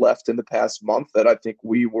that have left in the past month that I think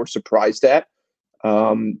we were surprised at.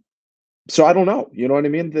 So I don't know. You know what I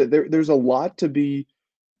mean? There's a lot to be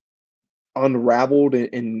unraveled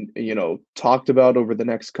and, you know, talked about over the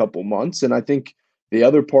next couple months. And I think the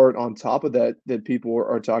other part on top of that people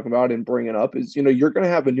are talking about and bringing up is, you know, you're going to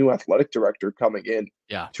have a new athletic director coming in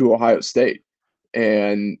to Ohio State,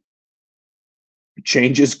 and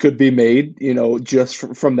changes could be made, you know, just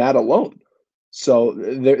from that alone. So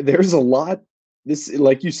there's a lot. This,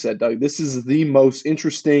 like you said, Doug, this is the most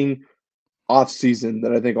interesting offseason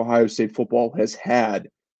that I think Ohio State football has had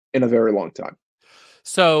in a very long time.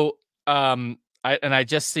 So I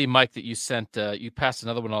just see, Mike, that you sent you passed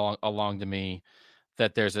another one along to me,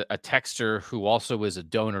 that there's a texter who also is a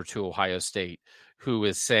donor to Ohio State who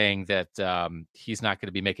is saying that he's not going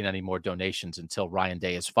to be making any more donations until Ryan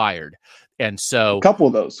Day is fired. And so a couple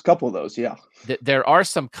of those. Yeah. There are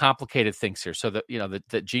some complicated things here. So that, you know,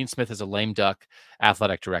 that Gene Smith is a lame duck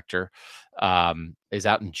athletic director, is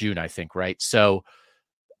out in June, I think. Right. So,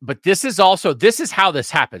 but this is how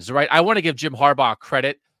this happens, right? I want to give Jim Harbaugh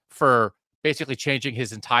credit for basically changing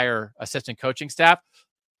his entire assistant coaching staff.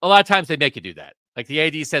 A lot of times they make you do that. Like the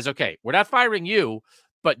AD says, okay, we're not firing you,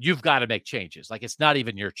 but you've got to make changes. Like it's not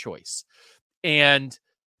even your choice. And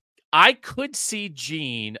I could see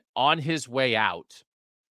Gene on his way out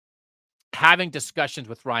having discussions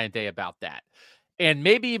with Ryan Day about that. And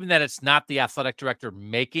maybe even that it's not the athletic director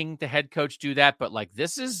making the head coach do that, but like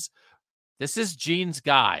this is Gene's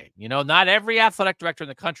guy. You know, not every athletic director in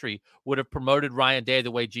the country would have promoted Ryan Day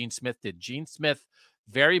the way Gene Smith did. Gene Smith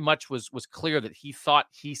very much was clear that he thought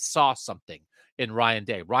he saw something in Ryan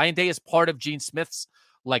Day. Ryan Day is part of Gene Smith's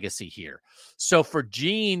legacy here. So for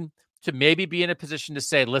Gene to maybe be in a position to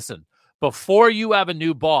say, listen, before you have a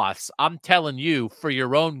new boss, I'm telling you, for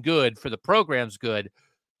your own good, for the program's good,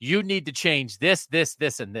 you need to change this,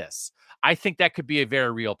 and this. I think that could be a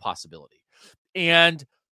very real possibility. And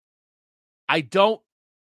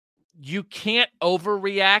you can't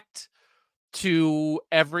overreact to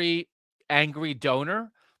every angry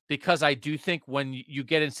donor, because I do think when you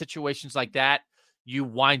get in situations like that, you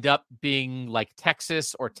wind up being like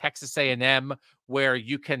Texas or Texas A&M, where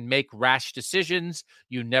you can make rash decisions.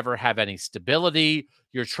 You never have any stability.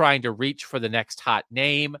 You're trying to reach for the next hot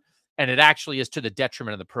name, and it actually is to the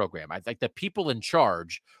detriment of the program. I think the people in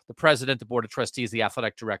charge, the president, the board of trustees, the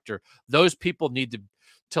athletic director, those people need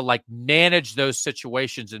to like manage those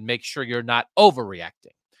situations and make sure you're not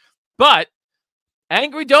overreacting. But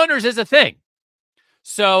angry donors is a thing.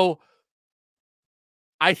 So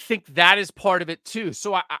I think that is part of it too.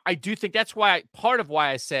 So I do think that's why part of why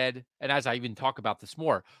I said, and as I even talk about this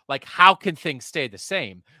more, like how can things stay the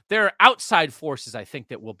same? There are outside forces I think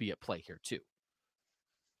that will be at play here too.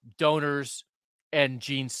 Donors and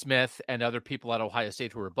Gene Smith and other people at Ohio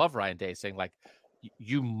State who are above Ryan Day saying like,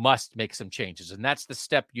 you must make some changes. And that's the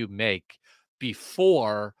step you make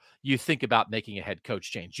before you think about making a head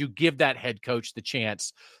coach change. You give that head coach the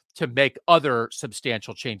chance to make other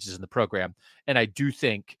substantial changes in the program. And I do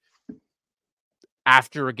think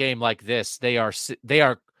after a game like this, they are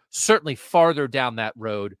certainly farther down that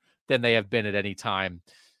road than they have been at any time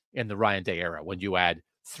in the Ryan Day era, when you add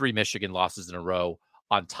 3 Michigan losses in a row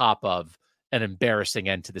on top of an embarrassing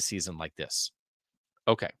end to the season like this.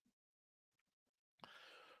 Okay.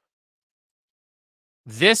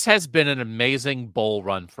 This has been an amazing bowl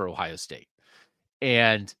run for Ohio State.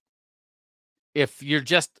 And if you're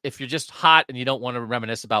just hot and you don't want to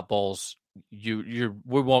reminisce about bowls, we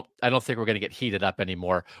won't. I don't think we're going to get heated up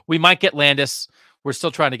anymore. We might get Landis. We're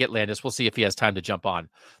still trying to get Landis. We'll see if he has time to jump on.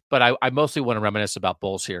 But I mostly want to reminisce about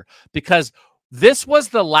bowls here, because this was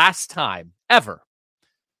the last time ever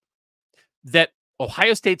that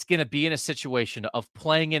Ohio State's going to be in a situation of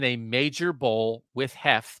playing in a major bowl with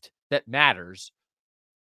heft that matters,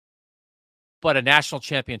 but a national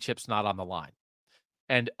championship's not on the line.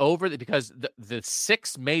 And because the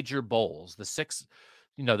 6 major bowls,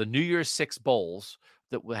 the New Year's 6 bowls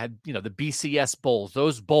that had, the BCS bowls,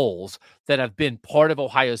 those bowls that have been part of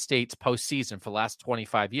Ohio State's postseason for the last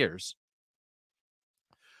 25 years,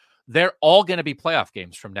 they're all going to be playoff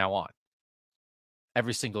games from now on,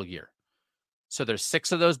 every single year. So there's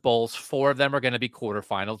 6 of those bowls. 4 of them are going to be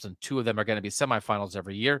quarterfinals, and 2 of them are going to be semifinals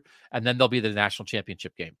every year. And then there'll be the national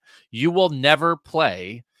championship game. You will never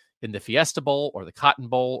play in the Fiesta Bowl or the Cotton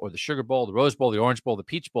Bowl or the Sugar Bowl, the Rose Bowl, the Orange Bowl, the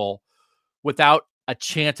Peach Bowl without a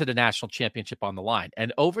chance at a national championship on the line.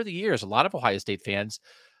 And over the years, a lot of Ohio State fans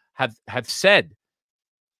have said,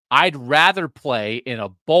 I'd rather play in a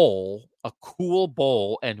bowl, a cool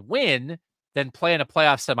bowl, and win than play in a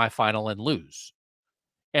playoff semifinal and lose.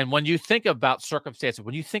 And when you think about circumstances,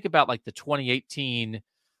 when you think about like the 2018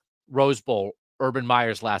 Rose Bowl, Urban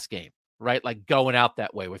Meyer's last game, right? Like going out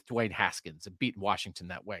that way with Dwayne Haskins and beating Washington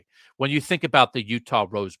that way. When you think about the Utah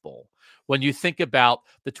Rose Bowl, when you think about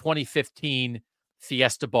the 2015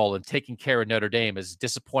 Fiesta Bowl and taking care of Notre Dame, as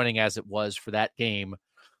disappointing as it was for that game,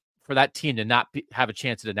 for that team to not have a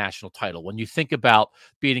chance at a national title. When you think about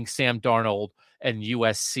beating Sam Darnold and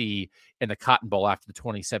USC in the Cotton Bowl after the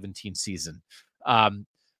 2017 season,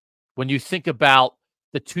 when you think about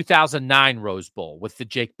the 2009 Rose Bowl with the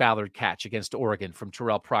Jake Ballard catch against Oregon from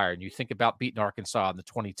Terrell Pryor, and you think about beating Arkansas in the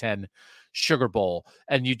 2010 Sugar Bowl,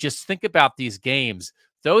 and you just think about these games,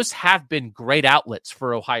 those have been great outlets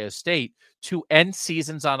for Ohio State to end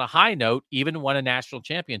seasons on a high note, even when a national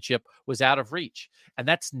championship was out of reach. And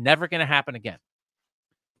that's never going to happen again.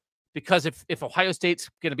 Because if Ohio State's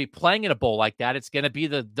going to be playing in a bowl like that, it's going to be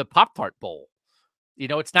the Pop-Tart Bowl.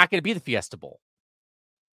 It's not going to be the Fiesta Bowl.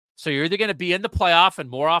 So you're either going to be in the playoff, and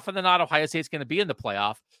more often than not, Ohio State's going to be in the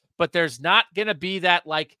playoff, but there's not going to be that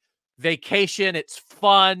like vacation. It's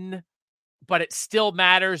fun, but it still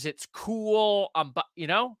matters. It's cool. But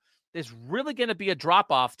there's really going to be a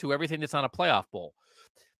drop off to everything that's on a playoff bowl.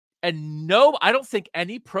 And no, I don't think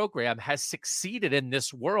any program has succeeded in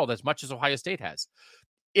this world as much as Ohio State has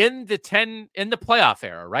in the playoff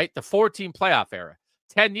era, right? The 4-team playoff era,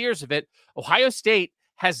 10 years of it. Ohio State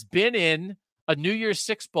has been in a New Year's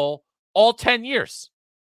 6 bowl all 10 years.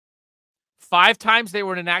 5 times they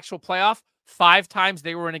were in an actual playoff. 5 times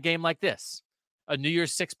they were in a game like this, a New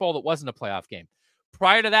Year's 6 bowl that wasn't a playoff game.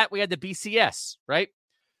 Prior to that, we had the BCS, right?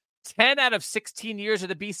 10 out of 16 years of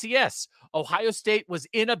the BCS, Ohio State was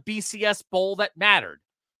in a BCS bowl that mattered.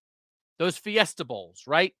 Those Fiesta Bowls,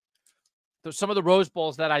 right? Some of the Rose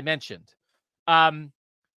Bowls that I mentioned.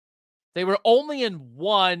 They were only in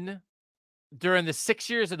one during the 6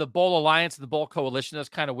 years of the Bowl Alliance and the Bowl Coalition. That's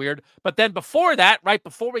kind of weird. But then before that, right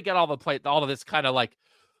before we get all of this kind of like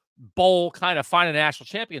bowl kind of finding national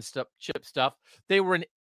championship stuff, they were in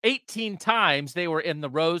 18 times. They were in the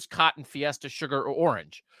Rose, Cotton, Fiesta, Sugar, or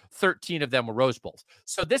Orange. 13 of them were Rose Bowls.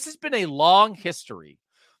 So this has been a long history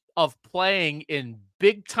of playing in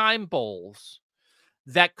big time bowls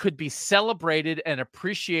that could be celebrated and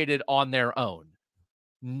appreciated on their own,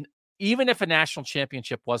 even if a national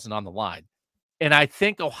championship wasn't on the line. And I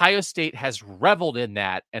think Ohio State has reveled in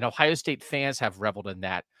that, and Ohio State fans have reveled in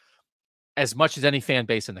that as much as any fan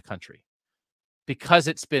base in the country. Because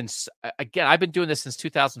it's been, again, I've been doing this since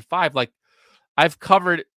 2005. Like, I've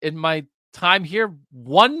covered in my time here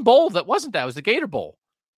one bowl that wasn't that. It was the Gator Bowl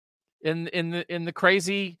in the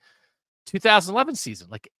crazy 2011 season.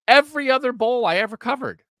 Like, every other bowl I ever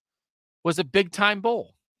covered was a big time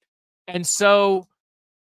bowl. And so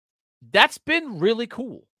that's been really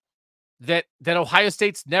cool that Ohio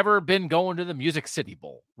State's never been going to the Music City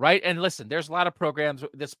Bowl, right? And listen, there's a lot of programs.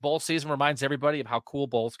 This bowl season reminds everybody of how cool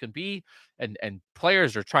bowls can be, and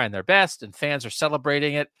players are trying their best, and fans are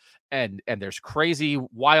celebrating it, and there's crazy,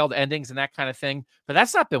 wild endings and that kind of thing. But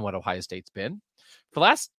that's not been what Ohio State's been. For the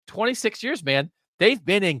last 26 years, man, they've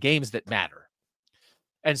been in games that matter.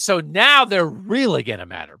 And so now they're really going to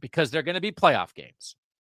matter because they're going to be playoff games.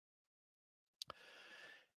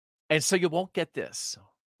 And so you won't get this.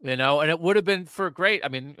 And it would have been great. I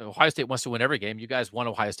mean, Ohio State wants to win every game. You guys want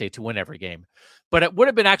Ohio State to win every game. But it would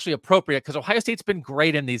have been actually appropriate because Ohio State's been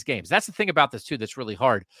great in these games. That's the thing about this, too, that's really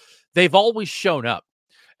hard. They've always shown up.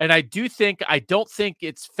 And I don't think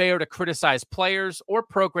it's fair to criticize players or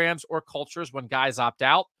programs or cultures when guys opt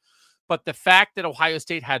out. But the fact that Ohio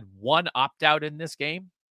State had one opt-out in this game,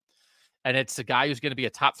 and it's a guy who's going to be a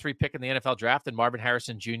top 3 pick in the NFL draft, and Marvin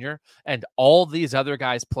Harrison Jr., and all these other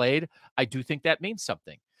guys played, I do think that means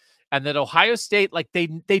something. And that Ohio State, like, they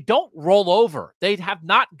don't roll over. They have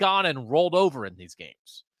not gone and rolled over in these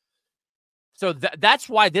games. So that's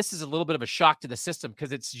why this is a little bit of a shock to the system,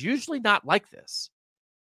 because it's usually not like this.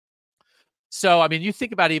 So, I mean, you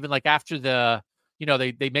think about even like after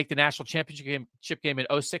they make the national championship game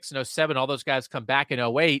in 06 and 07, all those guys come back in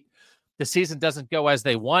 08. The season doesn't go as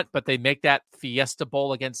they want, but they make that Fiesta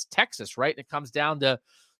Bowl against Texas, right? And it comes down to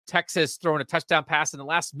Texas throwing a touchdown pass in the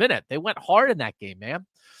last minute. They went hard in that game, man.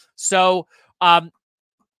 So,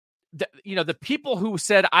 the people who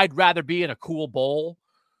said I'd rather be in a cool bowl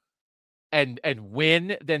and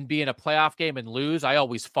win than be in a playoff game and lose, I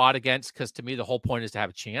always fought against, because to me, the whole point is to have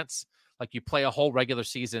a chance. Like, you play a whole regular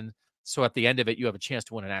season, so at the end of it, you have a chance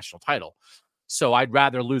to win a national title. So I'd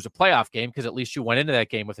rather lose a playoff game because at least you went into that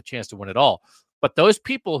game with a chance to win it all. But those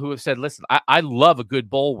people who have said, listen, I love a good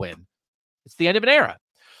bowl win, it's the end of an era.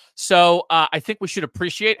 So I think we should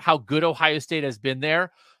appreciate how good Ohio State has been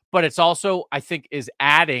there. But it's also, I think, is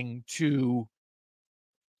adding to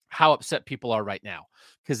how upset people are right now,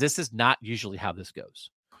 because this is not usually how this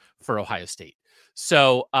goes for Ohio State.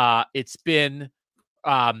 So it's been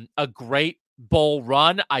a great bowl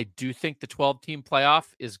run. I do think the 12-team playoff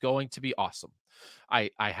is going to be awesome. I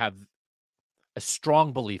have a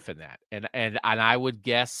strong belief in that. And I would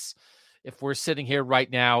guess, if we're sitting here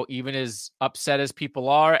right now, even as upset as people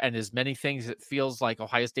are and as many things it feels like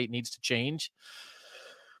Ohio State needs to change,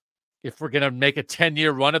 if we're going to make a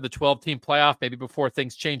 10-year run of the 12-team playoff, maybe before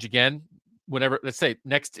things change again, whenever, let's say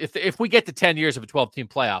next, if we get to 10 years of a 12-team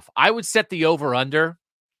playoff, I would set the over-under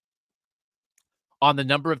on the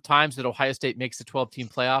number of times that Ohio State makes the 12-team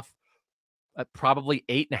playoff at probably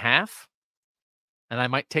 8.5. And I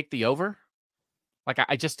might take the over. Like,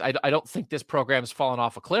 I don't think this program's fallen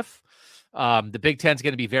off a cliff. The Big Ten is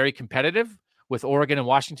going to be very competitive with Oregon and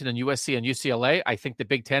Washington and USC and UCLA. I think the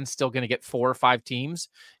Big Ten is still going to get 4 or 5 teams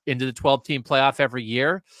into the 12-team playoff every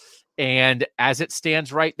year. And as it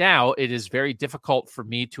stands right now, it is very difficult for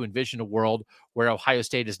me to envision a world where Ohio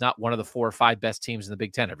State is not one of the 4 or 5 best teams in the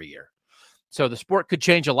Big Ten every year. So the sport could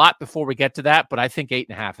change a lot before we get to that, but I think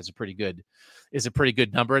 8.5 is a pretty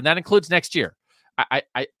good number, and that includes next year.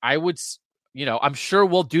 I would, I'm sure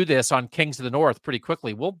we'll do this on Kings of the North pretty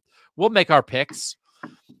quickly. We'll make our picks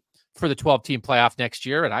for the 12-team playoff next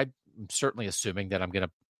year, and I'm certainly assuming that I'm going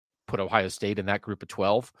to put Ohio State in that group of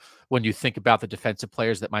 12. When you think about the defensive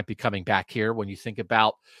players that might be coming back here, when you think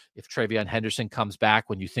about if Travion Henderson comes back,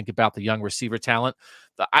 when you think about the young receiver talent,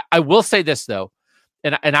 I will say this though.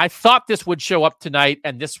 And I thought this would show up tonight,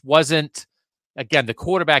 and this wasn't. Again, the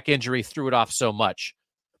quarterback injury threw it off so much.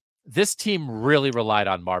 This team really relied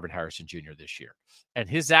on Marvin Harrison Jr. this year. And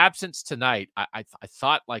his absence tonight, I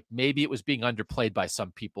thought like maybe it was being underplayed by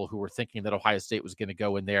some people who were thinking that Ohio State was going to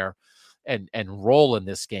go in there and roll in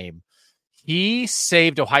this game. He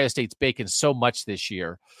saved Ohio State's bacon so much this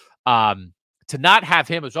year. To not have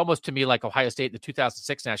him is almost to me like Ohio State in the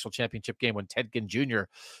 2006 national championship game when Ted Ginn Jr.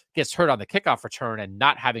 gets hurt on the kickoff return, and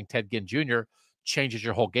not having Ted Ginn Jr. changes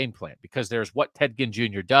your whole game plan, because there's what Ted Ginn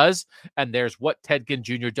Jr. does, and there's what Ted Ginn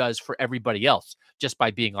Jr. does for everybody else just by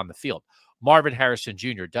being on the field. Marvin Harrison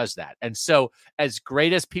Jr. does that. And so as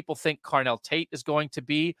great as people think Carnell Tate is going to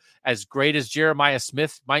be, as great as Jeremiah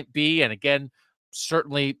Smith might be, and again,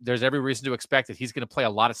 certainly there's every reason to expect that he's going to play a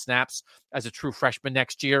lot of snaps as a true freshman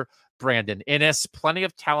next year. Brandon Inniss, plenty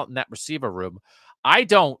of talent in that receiver room. I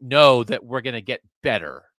don't know that we're going to get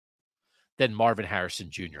better than Marvin Harrison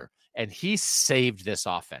Jr. And he saved this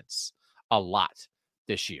offense a lot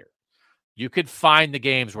this year. You could find the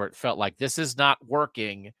games where it felt like this is not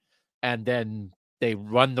working, and then they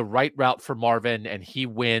run the right route for Marvin and he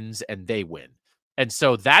wins and they win. And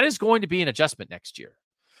so that is going to be an adjustment next year.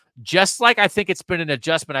 Just like I think it's been an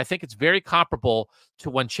adjustment, I think it's very comparable to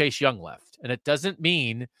when Chase Young left. And it doesn't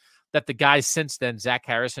mean that the guys since then, Zach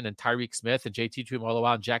Harrison and Tyreek Smith and JT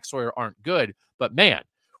Tuimoloau and Jack Sawyer, aren't good. But man,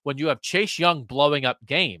 when you have Chase Young blowing up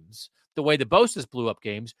games, the way the Bosa's blew up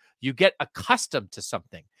games, you get accustomed to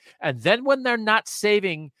something. And then when they're not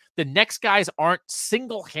saving, the next guys aren't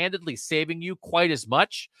single-handedly saving you quite as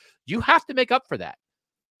much, you have to make up for that.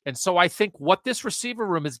 And so I think what this receiver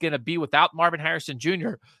room is going to be without Marvin Harrison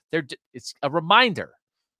Jr., it's a reminder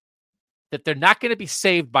that they're not going to be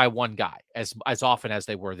saved by one guy as often as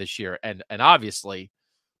they were this year. And obviously,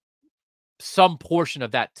 some portion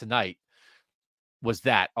of that tonight was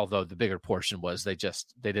that, although the bigger portion was they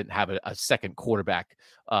didn't have a second quarterback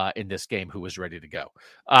in this game who was ready to go.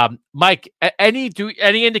 Mike, any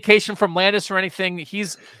indication from Landis or anything?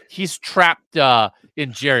 He's trapped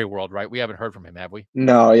in Jerry world, right? We haven't heard from him, have we?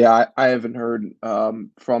 No, yeah, I haven't heard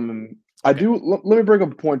from him. Okay. Let me bring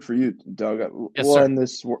up a point for you, Doug.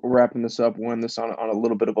 Yes, we're wrapping this up. We'll end this on a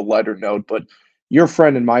little bit of a lighter note, but your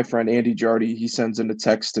friend and my friend, Andy Jardy, he sends in a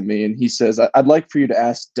text to me and he says, I'd like for you to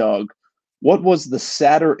ask Doug, what was the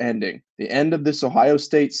sadder ending, the end of this Ohio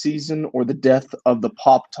State season or the death of the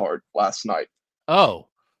Pop-Tart last night? Oh,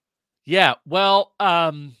 yeah. Well,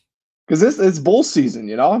 because it's bowl season,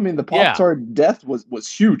 you know? I mean, the Pop-Tart death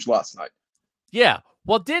was huge last night. Yeah.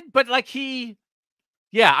 Well, I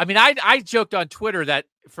mean, I joked on Twitter that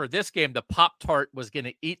for this game, the Pop-Tart was going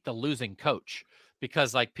to eat the losing coach.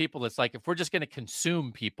 Because it's like, if we're just going to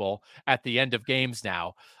consume people at the end of games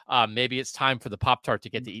now, maybe it's time for the Pop-Tart to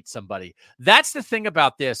get to eat somebody. That's the thing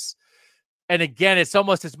about this. And again, it's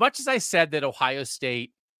almost as much as I said that Ohio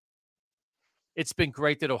State, it's been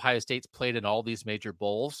great that Ohio State's played in all these major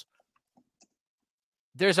bowls.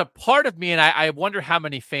 There's a part of me, and I wonder how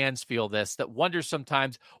many fans feel this, that wonders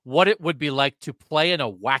sometimes what it would be like to play in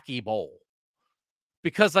a wacky bowl.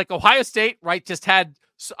 Because like Ohio State, right, just had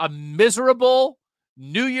a miserable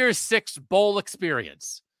New Year's Six bowl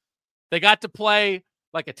experience. They got to play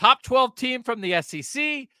like a top 12 team from the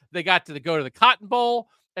SEC. They got to go to the Cotton Bowl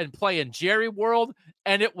and play in Jerry World,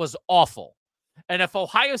 and it was awful. And if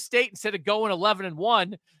Ohio State, instead of going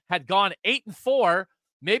 11-1, had gone 8-4,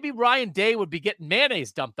 maybe Ryan Day would be getting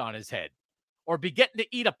mayonnaise dumped on his head, or be getting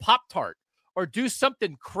to eat a Pop-Tart, or do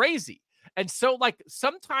something crazy. And so, like,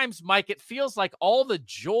 sometimes, Mike, it feels like all the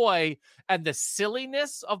joy and the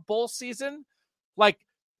silliness of bowl season, like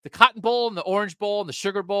the Cotton Bowl and the Orange Bowl and the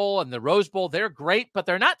Sugar Bowl and the Rose Bowl, they're great, but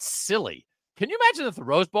they're not silly. Can you imagine if the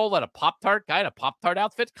Rose Bowl let a Pop-Tart guy in a Pop-Tart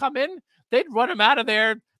outfit come in? They'd run him out of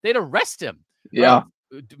there. They'd arrest him. Yeah.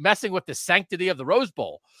 Messing with the sanctity of the Rose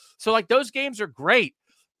Bowl. So, like, those games are great,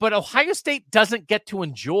 but Ohio State doesn't get to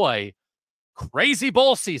enjoy crazy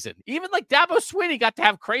bowl season. Even like Dabo Swinney got to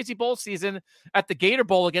have crazy bowl season at the Gator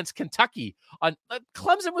Bowl against Kentucky.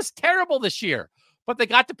 Clemson was terrible this year, but they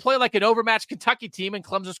got to play like an overmatched Kentucky team, and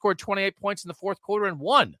Clemson scored 28 points in the fourth quarter and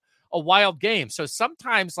won a wild game. So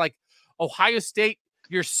sometimes, like Ohio State,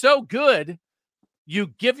 you're so good,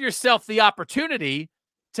 you give yourself the opportunity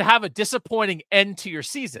to have a disappointing end to your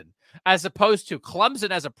season, as opposed to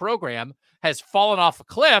Clemson as a program has fallen off a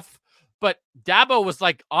cliff. But Dabo was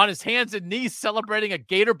like on his hands and knees celebrating a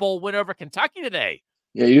Gator Bowl win over Kentucky today.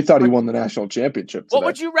 Yeah, you thought he won the national championship today. What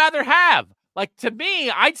would you rather have? Like, to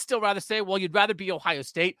me, I'd still rather say, well, you'd rather be Ohio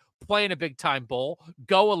State, play in a big-time bowl,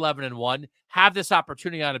 go 11-1, have this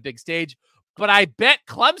opportunity on a big stage. But I bet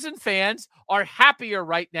Clemson fans are happier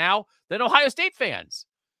right now than Ohio State fans.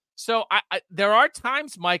 So there are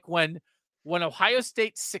times, Mike, when Ohio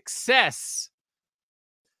State's success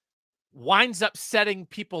winds up setting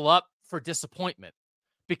people up for disappointment,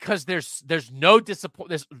 because there's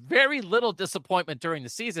very little disappointment during the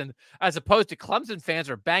season, as opposed to Clemson fans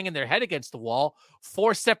are banging their head against the wall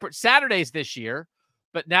 4 separate Saturdays this year,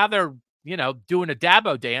 but now they're, doing a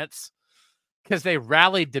Dabo dance because they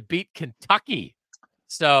rallied to beat Kentucky.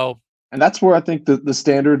 So, and that's where I think the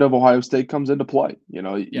standard of Ohio State comes into play.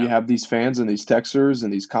 You have these fans and these texters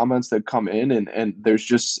and these comments that come in, and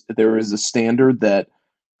there is a standard that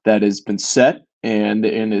has been set, and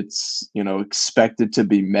it's expected to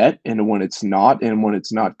be met. And when it's not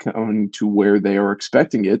coming to where they are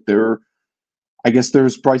expecting it, I guess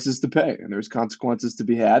there's prices to pay and there's consequences to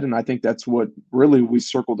be had. And I think that's what really we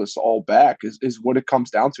circled this all back is what it comes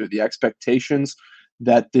down to, the expectations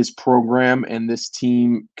that this program and this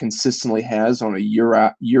team consistently has on a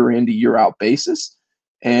year in to year out basis.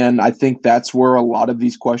 And I think that's where a lot of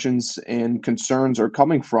these questions and concerns are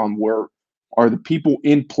coming from. Where are the people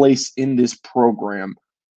in place in this program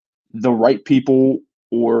the right people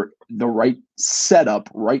or the right setup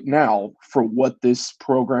right now for what this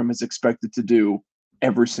program is expected to do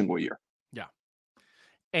every single year? Yeah.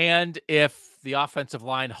 And if the offensive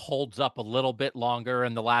line holds up a little bit longer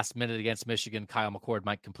in the last minute against Michigan, Kyle McCord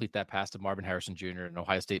might complete that pass to Marvin Harrison Jr. and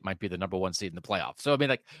Ohio State might be the number 1 seed in the playoff. So, I mean,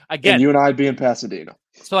 like, again, and you and I'd be in Pasadena.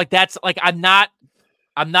 So like, that's like, I'm not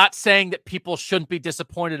saying that people shouldn't be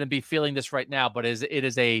disappointed and be feeling this right now, but it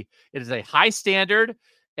is a high standard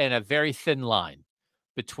and a very thin line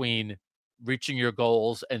between reaching your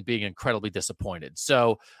goals and being incredibly disappointed.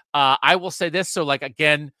 So I will say this. So like,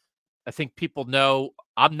 again, I think people know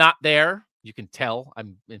I'm not there. You can tell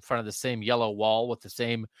I'm in front of the same yellow wall with the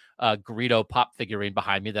same Garrido pop figurine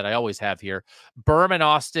behind me that I always have here. Berm and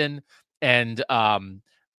Austin and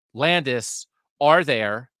Landis are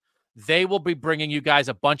there. They will be bringing you guys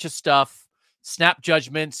a bunch of stuff, snap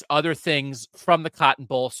judgments, other things from the Cotton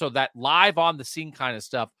Bowl. So that live on the scene kind of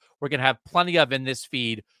stuff, we're going to have plenty of in this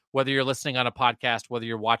feed, whether you're listening on a podcast, whether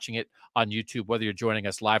you're watching it on YouTube, whether you're joining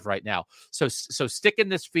us live right now. So stick in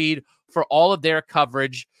this feed for all of their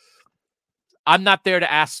coverage. I'm not there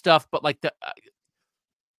to ask stuff, but like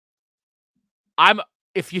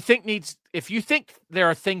if you think there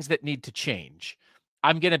are things that need to change,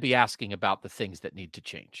 I'm going to be asking about the things that need to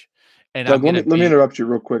change. And Doug, let me interrupt you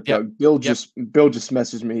real quick. Yep. Doug. Bill just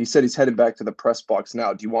messaged me. He said he's headed back to the press box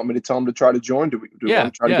now. Do you want me to tell him to try to join? Do we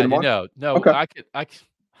want to try to get him on? No. Okay.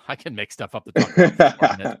 I can make stuff up to talk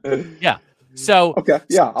about. Yeah. So okay.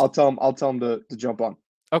 Yeah, I'll tell him to jump on.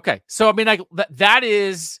 Okay. So I mean, like that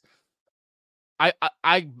is,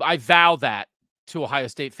 I vow that to Ohio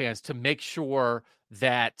State fans to make sure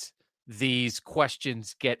that these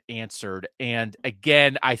questions get answered. And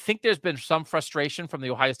again, I think there's been some frustration from the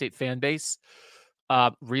Ohio State fan base,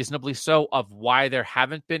 reasonably so, of why there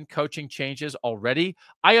haven't been coaching changes already.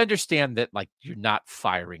 I understand that, like, you're not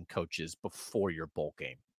firing coaches before your bowl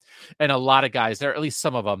game. And a lot of guys, there, at least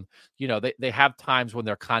some of them, you know, they have times when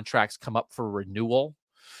their contracts come up for renewal.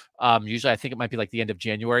 Usually I think it might be like the end of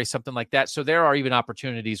January, something like that. So there are even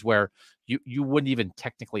opportunities where you wouldn't even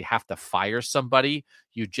technically have to fire somebody.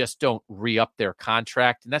 You just don't re-up their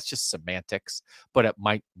contract. And that's just semantics, but it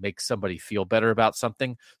might make somebody feel better about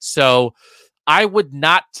something. So I would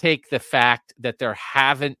not take the fact that there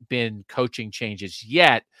haven't been coaching changes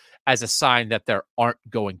yet as a sign that there aren't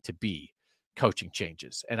going to be coaching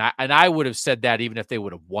changes. And I would have said that even if they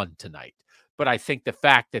would have won tonight. But I think the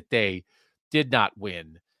fact that they did not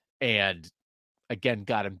win and again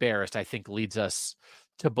got embarrassed, I think leads us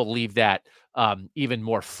to believe that even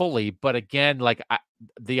more fully. But again, like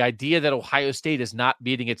the idea that Ohio State is not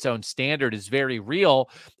meeting its own standard is very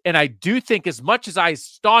real. And I do think, as much as I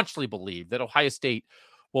staunchly believe that Ohio State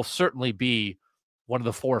will certainly be one of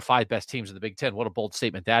the 4 or 5 best teams in the Big Ten, what a bold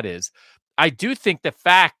statement that is. I do think the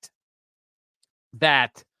fact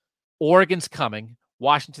that Oregon's coming,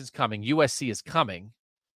 Washington's coming, USC is coming,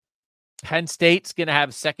 Penn State's going to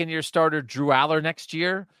have second-year starter Drew Aller next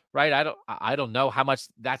year, right? I don't know how much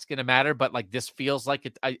that's going to matter, but like this feels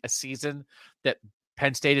like a season that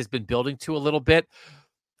Penn State has been building to a little bit.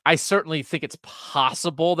 I certainly think it's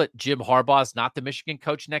possible that Jim Harbaugh is not the Michigan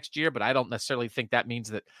coach next year, but I don't necessarily think that means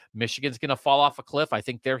that Michigan's going to fall off a cliff. I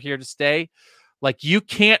think they're here to stay. Like, you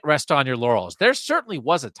can't rest on your laurels. There certainly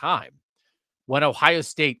was a time when Ohio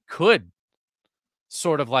State could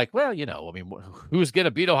sort of like, well, you know, I mean, who's going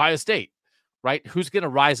to beat Ohio State, right? Who's going to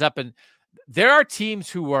rise up? And there are teams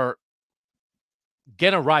who are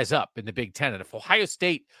going to rise up in the Big Ten. And if Ohio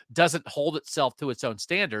State doesn't hold itself to its own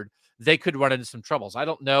standard, they could run into some troubles. I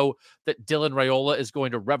don't know that Dylan Raiola is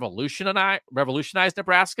going to revolutionize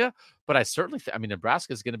Nebraska, but I certainly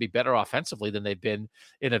Nebraska is going to be better offensively than they've been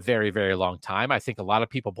in a very, very long time. I think a lot of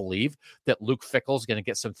people believe that Luke Fickell is going to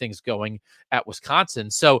get some things going at Wisconsin.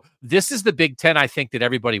 So this is the Big Ten I think that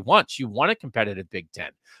everybody wants. You want a competitive Big Ten,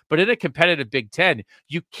 but in a competitive Big Ten,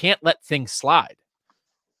 you can't let things slide.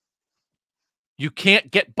 You can't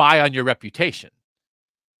get by on your reputation.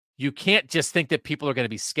 You can't just think that people are going to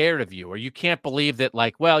be scared of you, or you can't believe that,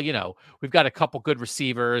 like, well, you know, we've got a couple good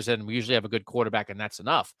receivers and we usually have a good quarterback and that's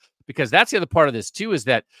enough. Because that's the other part of this too, is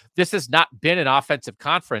that this has not been an offensive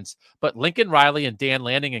conference, but Lincoln Riley and Dan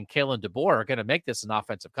Lanning and Kalen DeBoer are going to make this an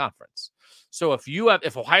offensive conference. So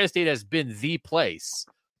if Ohio State has been the place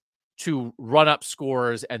to run up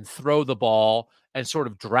scores and throw the ball and sort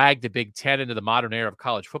of drag the Big Ten into the modern era of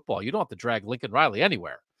college football. You don't have to drag Lincoln Riley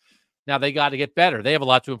anywhere. Now they got to get better. They have a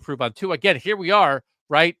lot to improve on too. Again, here we are,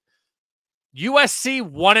 right? USC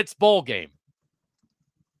won its bowl game.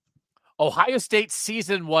 Ohio State's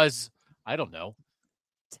season was, I don't know,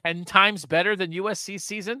 10 times better than USC's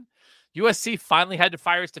season. USC finally had to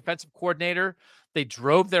fire its defensive coordinator. They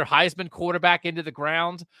drove their Heisman quarterback into the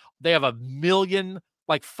ground. They have a million,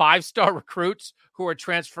 like, 5-star recruits who are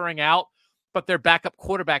transferring out, but their backup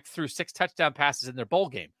quarterback threw 6 touchdown passes in their bowl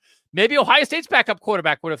game. Maybe Ohio State's backup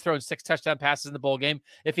quarterback would have thrown 6 touchdown passes in the bowl game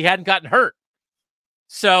if he hadn't gotten hurt.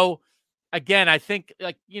 So, again, I think,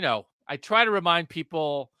 like, you know, I try to remind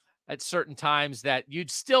people at certain times that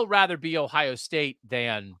you'd still rather be Ohio State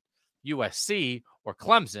than USC or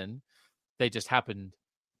Clemson. They just happened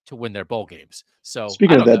to win their bowl games. So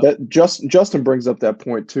speaking of that, Justin brings up that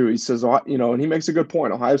point too. He says, you know, and he makes a good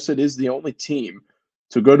point. Ohio State is the only team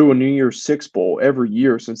to go to a New Year's Six bowl every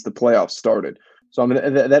year since the playoffs started. So I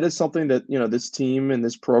mean, that is something that, you know, this team and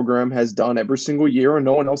this program has done every single year, and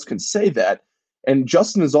no one else can say that. And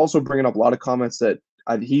Justin is also bringing up a lot of comments that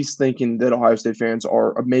he's thinking that Ohio State fans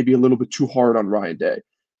are maybe a little bit too hard on Ryan Day.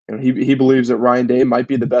 You know, he believes that Ryan Day might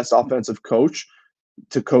be the best offensive coach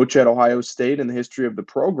to coach at Ohio State in the history of the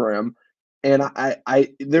program. And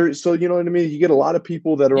so, you know what I mean? You get a lot of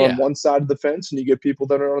people that are on one side of the fence and you get people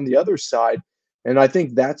that are on the other side. And I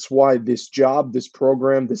think that's why this job, this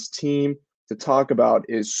program, this team to talk about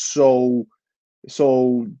is so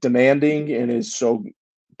demanding and is so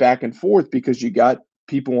back and forth, because you got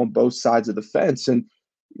people on both sides of the fence. And,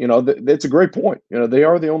 you know, that's a great point. You know, they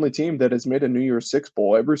are the only team that has made a New Year's Six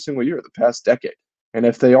bowl every single year the past decade. And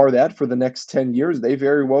if they are that for the next 10 years, they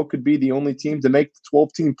very well could be the only team to make the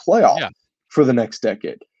 12-team playoff for the next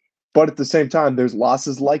decade. But at the same time, there's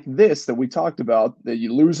losses like this that we talked about, that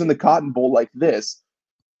you lose in the Cotton Bowl like this.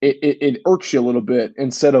 It irks you a little bit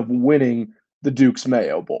instead of winning the Duke's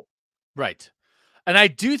Mayo Bowl. Right. And I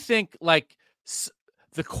do think, like,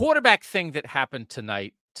 the quarterback thing that happened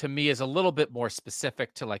tonight, to me, is a little bit more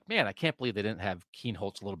specific to, like, man, I can't believe they didn't have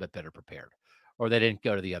Keenholz a little bit better prepared, or they didn't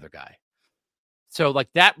go to the other guy. So, like,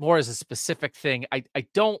 that more is a specific thing. I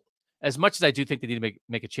don't, as much as I do think they need to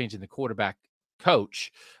make a change in the quarterback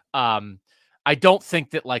coach, I don't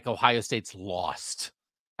think that, like, Ohio State's lost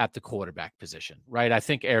at the quarterback position, right? I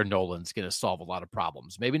think Aaron Nolan's going to solve a lot of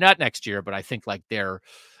problems. Maybe not next year, but I think, like, they're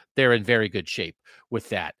in very good shape with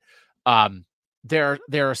that. There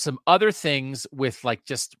are some other things with, like,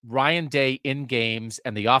 just Ryan Day in games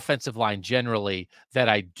and the offensive line generally that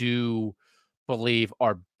I do believe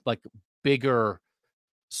are, like, bigger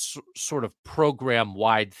sort of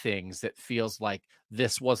program-wide things that feels like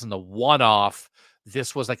this wasn't a one-off.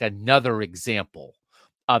 This was, like, another example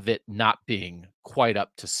of it not being quite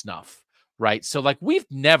up to snuff, right? So, like, we've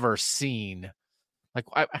never seen, like,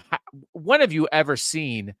 when have you ever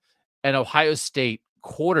seen an Ohio State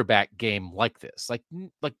quarterback game like this? Like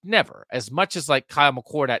never. As much as, like, Kyle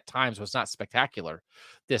McCord at times was not spectacular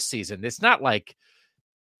this season, it's not like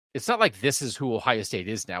this is who Ohio State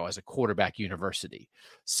is now as a quarterback university.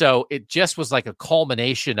 So it just was like a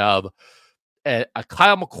culmination of a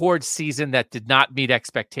Kyle McCord season that did not meet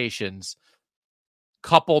expectations,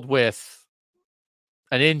 coupled with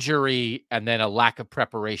an injury and then a lack of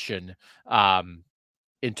preparation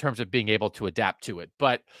in terms of being able to adapt to it.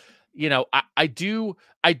 But, you know,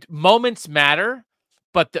 moments matter,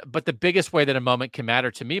 but the biggest way that a moment can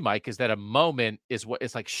matter to me, Mike, is that a moment is what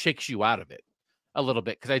is, like, shakes you out of it a little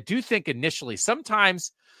bit. Because I do think initially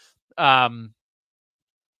sometimes the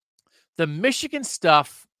Michigan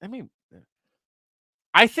stuff, I mean,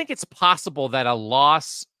 I think it's possible that a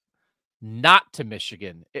loss not to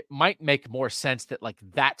Michigan, it might make more sense that, like,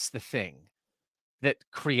 that's the thing that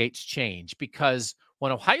creates change. Because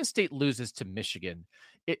when Ohio State loses to Michigan,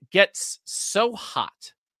 it gets so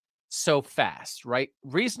hot so fast, right?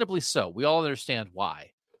 Reasonably so. We all understand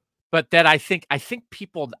why. But that I think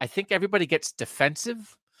everybody gets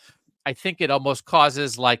defensive. I think it almost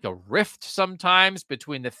causes, like, a rift sometimes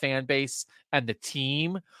between the fan base and the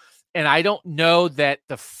team. And I don't know that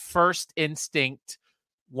the first instinct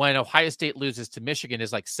when Ohio State loses to Michigan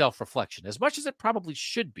is, like, self-reflection, as much as it probably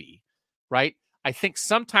should be, right? I think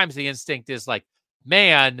sometimes the instinct is like,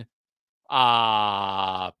 man,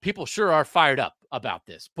 people sure are fired up about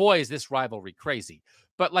this. Boy, is this rivalry crazy.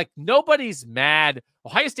 But, like, nobody's mad.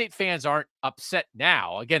 Ohio State fans aren't upset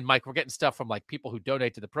now. Again, Mike, we're getting stuff from, like, people who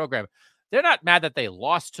donate to the program. They're not mad that they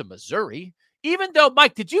lost to Missouri. Even though,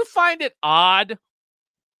 Mike, did you find it odd?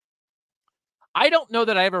 I don't know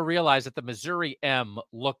that I ever realized that the Missouri M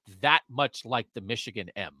looked that much like the Michigan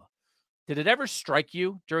M. Did it ever strike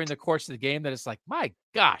you during the course of the game that it's like, my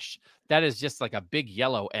gosh, that is just like a big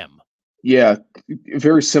yellow M? Yeah,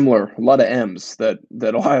 very similar. A lot of M's that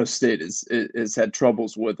Ohio State is had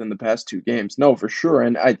troubles with in the past 2 games. No, for sure.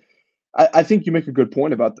 And I think you make a good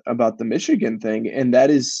point about the Michigan thing, and that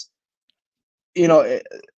is,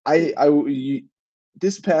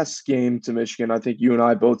 this past game to Michigan, I think you and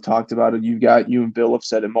I both talked about it. You and Bill have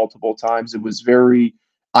said it multiple times. It was very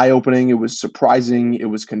eye-opening. It was surprising. It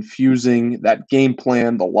was confusing. That game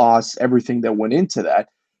plan, the loss, everything that went into that.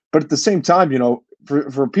 But at the same time,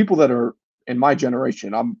 for people that are in my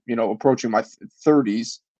generation, I'm approaching my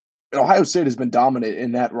 30s. Ohio State has been dominant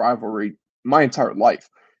in that rivalry my entire life.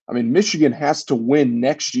 I mean, Michigan has to win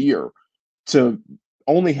next year to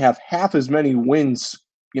only have half as many wins,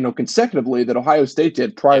 consecutively that Ohio State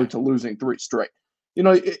did prior to losing 3 straight.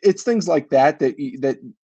 It's things like that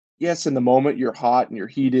yes, in the moment you're hot and you're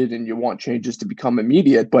heated and you want changes to become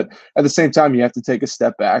immediate, but at the same time you have to take a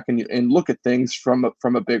step back and look at things from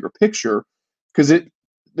a bigger picture, because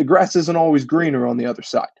the grass isn't always greener on the other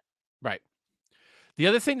side. Right. The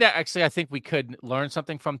other thing that actually I think we could learn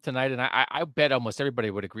something from tonight, and I bet almost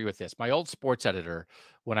everybody would agree with this. My old sports editor,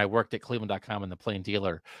 when I worked at Cleveland.com and the Plain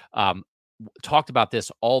Dealer, talked about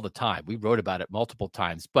this all the time. We wrote about it multiple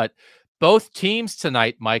times, but both teams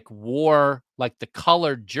tonight, Mike, wore like the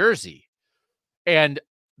colored jersey. And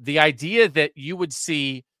the idea that you would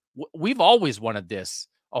see, we've always wanted this,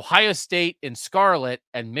 Ohio State in scarlet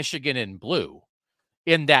and Michigan in blue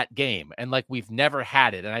in that game. And like, we've never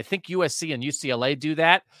had it. And I think USC and UCLA do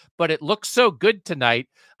that, but it looks so good tonight.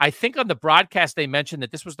 I think on the broadcast, they mentioned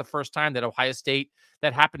that this was the first time that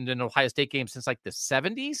that happened in an Ohio State game since like the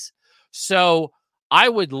 70s. So I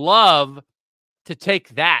would love to take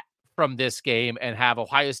that from this game and have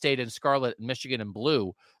Ohio State in scarlet and Michigan in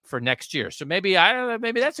blue for next year. So maybe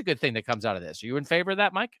that's a good thing that comes out of this. Are you in favor of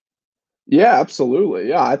that, Mike? Yeah, absolutely.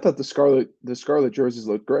 Yeah, I thought the scarlet jerseys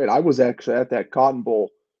looked great. I was actually at that Cotton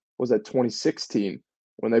Bowl, was that 2016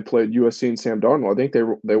 when they played USC and Sam Darnold. I think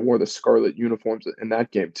they wore the scarlet uniforms in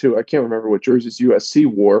that game too. I can't remember what jerseys USC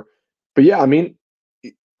wore, but yeah, I mean,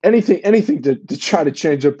 anything to try to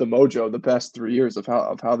change up the mojo the past 3 years of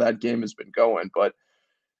how that game has been going. But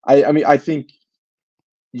I mean, I think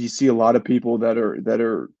you see a lot of people that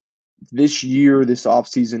are this year, this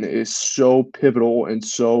offseason is so pivotal and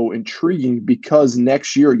so intriguing, because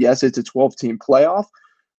next year, yes, it's a 12-team playoff,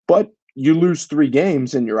 but you lose 3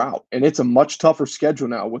 games and you're out. And it's a much tougher schedule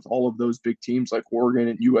now with all of those big teams like Oregon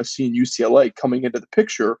and USC and UCLA coming into the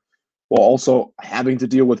picture, while also having to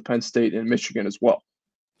deal with Penn State and Michigan as well.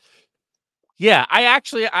 Yeah, I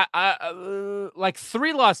like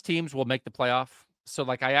 3-loss teams will make the playoff. So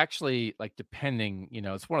like, I actually like, depending,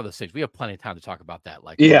 it's one of those things. We have plenty of time to talk about that.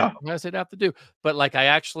 Like, yeah, what does it have to do? But like, I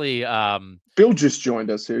actually, Bill just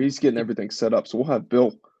joined us here. He's getting everything set up, so we'll have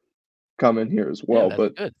Bill come in here as well. Yeah,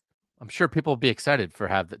 but good. I'm sure people will be excited to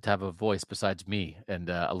have a voice besides me and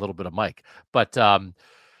a little bit of Mike. But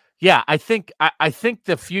yeah, I think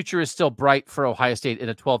the future is still bright for Ohio State in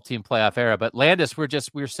a 12-team playoff era. But Landis,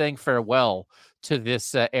 we're saying farewell to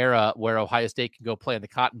this era where Ohio State can go play in the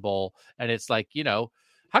Cotton Bowl, and it's like,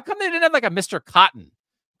 how come they didn't have like a Mr. Cotton?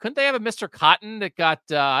 Couldn't they have a Mr. Cotton that got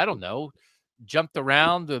I don't know, jumped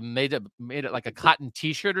around and made it like a cotton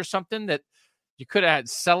T-shirt or something that you could have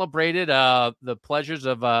celebrated the pleasures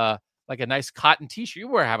of like a nice cotton T-shirt?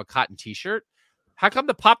 You have a cotton T-shirt. How come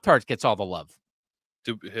the Pop-Tarts gets all the love?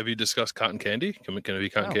 Have you discussed cotton candy? Can it be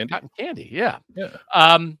cotton candy? Cotton candy, yeah.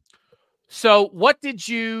 Yeah. So what did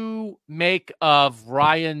you make of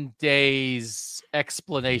Ryan Day's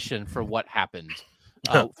explanation for what happened?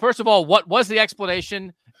 First of all, what was the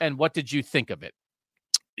explanation and what did you think of it?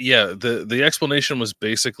 Yeah, the explanation was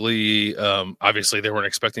basically, obviously they weren't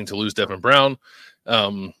expecting to lose Devin Brown,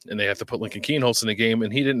 and they have to put Lincoln Kienholz in the game,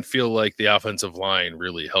 and he didn't feel like the offensive line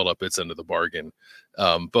really held up its end of the bargain,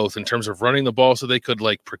 both in terms of running the ball so they could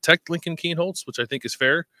like protect Lincoln Kienholz, which I think is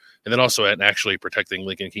fair, and then also at actually protecting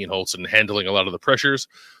Lincoln Kienholz and handling a lot of the pressures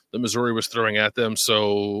that Missouri was throwing at them.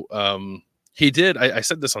 So he did. I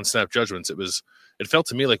said this on Snap Judgments. It felt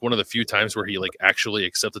to me like one of the few times where he like actually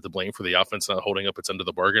accepted the blame for the offense not holding up its end of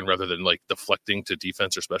the bargain rather than like deflecting to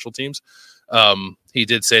defense or special teams. He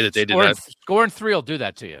did say that they did not. Scoring 3 will do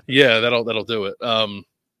that to you. Yeah, that'll do it.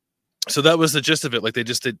 So that was the gist of it. Like they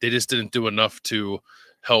just didn't do enough to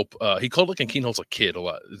help. He called Lincoln Kienholz a kid a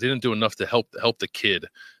lot. They didn't do enough to help the kid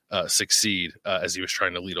succeed as he was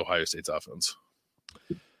trying to lead Ohio State's offense.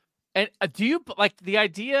 And do you like the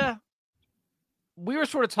idea? We were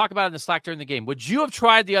sort of talking about it in the Slack during the game. Would you have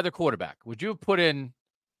tried the other quarterback? Would you have put in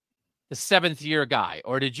the 7th-year guy,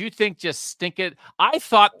 or did you think just stink it? I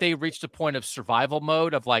thought they reached a point of survival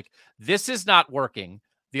mode of like, this is not working.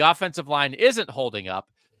 The offensive line isn't holding up.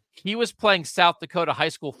 He was playing South Dakota high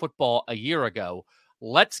school football a year ago.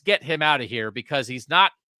 Let's get him out of here because he's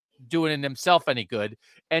not doing himself any good,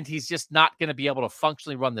 and he's just not going to be able to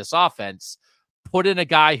functionally run this offense. Put in a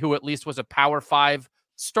guy who at least was a Power 5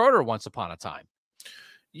 starter once upon a time.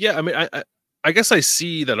 Yeah, I mean, I guess I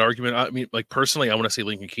see that argument. I mean, like personally, I want to see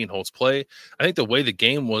Lincoln Kienholz play. I think the way the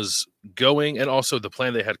game was going and also the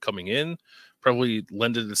plan they had coming in probably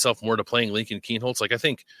lended itself more to playing Lincoln Kienholz. Like I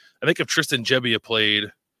think if Tristan Gebbia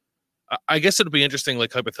played, I guess it'd be interesting,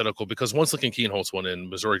 like hypothetical, because once Lincoln Kienholz went in,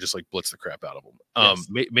 Missouri just like blitzed the crap out of them.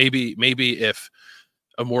 Yes. Maybe if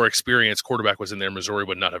a more experienced quarterback was in there, Missouri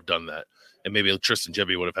would not have done that. And maybe Tristan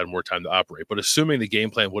Gebbia would have had more time to operate. But assuming the game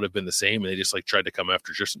plan would have been the same and they just like tried to come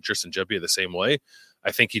after Tristan Gebbia the same way,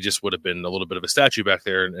 I think he just would have been a little bit of a statue back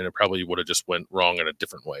there, and it probably would have just went wrong in a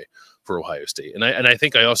different way for Ohio State. And I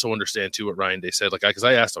think I also understand too what Ryan Day said. Like, because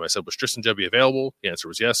I asked him, I said, was Tristan Gebbia available? The answer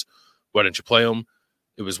was yes. Why didn't you play him?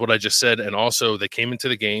 It was what I just said. And also they came into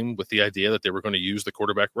the game with the idea that they were going to use the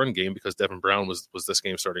quarterback run game because Devin Brown was this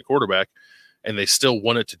game's starting quarterback. And they still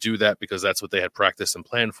wanted to do that because that's what they had practiced and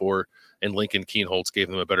planned for. And Lincoln Kienholz gave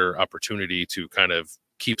them a better opportunity to kind of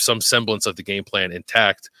keep some semblance of the game plan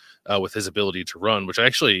intact with his ability to run, which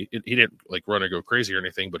actually he didn't like run or go crazy or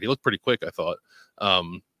anything, but he looked pretty quick, I thought.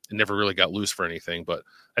 And never really got loose for anything. But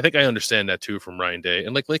I think I understand that too from Ryan Day.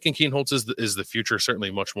 And like Lincoln Kienholz is the future,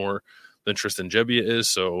 certainly much more than Tristan Gebbia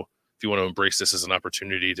is. So if you want to embrace this as an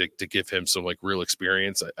opportunity to give him some like real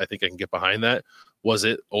experience, I think I can get behind that. Was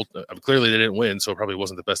it clearly they didn't win, so it probably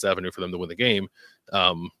wasn't the best avenue for them to win the game.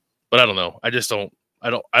 But I don't know.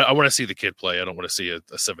 I want to see the kid play. I don't want to see a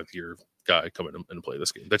 7th-year guy come in and play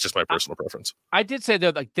this game. That's just my personal preference. I did say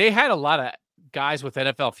though, like they had a lot of guys with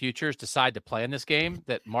NFL futures decide to play in this game.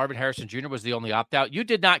 That Marvin Harrison Jr. was the only opt-out. You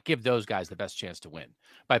did not give those guys the best chance to win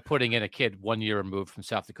by putting in a kid 1 year removed from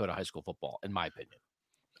South Dakota high school football, in my opinion.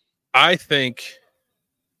 I think.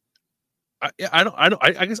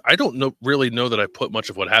 I guess I don't really know that I put much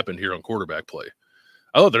of what happened here on quarterback play.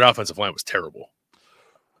 I thought their offensive line was terrible.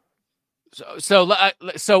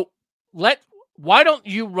 Why don't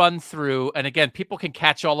you run through, and again, people can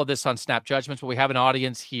catch all of this on Snap Judgments, but we have an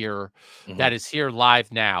audience here that is here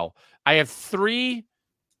live now. I have 3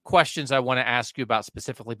 questions I want to ask you about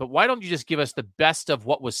specifically, but why don't you just give us the best of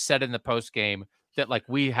what was said in the post game that like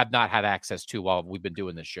we have not had access to while we've been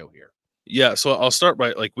doing this show here? Yeah, so I'll start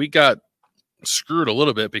by like we got screwed a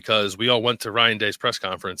little bit because we all went to Ryan Day's press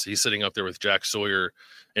conference. He's sitting up there with Jack Sawyer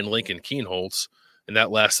and Lincoln Kienholz, and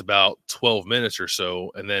that lasts about 12 minutes or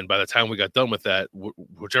so. And then by the time we got done with that,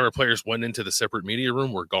 whichever players went into the separate media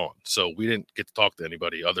room were gone. So we didn't get to talk to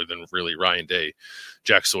anybody other than really Ryan Day,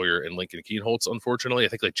 Jack Sawyer, and Lincoln Kienholz, unfortunately. I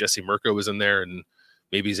think like Jesse Mirko was in there, and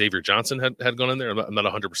maybe Xavier Johnson had gone in there. I'm not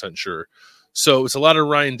 100% sure. So it's a lot of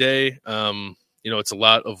Ryan Day. It's a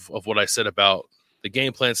lot of what I said about the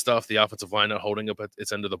game plan stuff, the offensive line not holding up at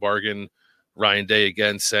its end of the bargain. Ryan Day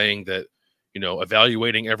again saying that,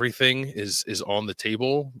 evaluating everything is on the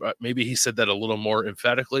table. Maybe he said that a little more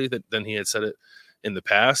emphatically than he had said it in the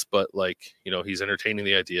past, but he's entertaining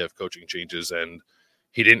the idea of coaching changes, and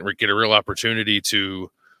he didn't get a real opportunity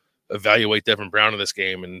to evaluate Devin Brown in this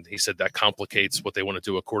game. And he said that complicates what they want to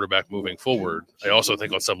do a quarterback moving forward. I also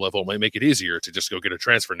think on some level it might make it easier to just go get a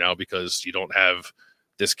transfer now because you don't have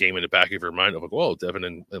this game in the back of your mind of like, well, Devin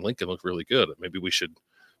and Lincoln look really good. Maybe we should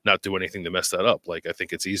not do anything to mess that up. Like, I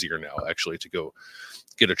think it's easier now actually to go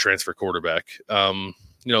get a transfer quarterback.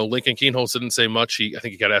 Lincoln Kienholz didn't say much. I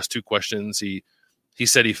think he got asked 2 questions. He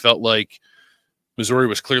said he felt like Missouri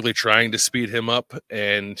was clearly trying to speed him up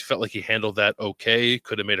and felt like he handled that okay.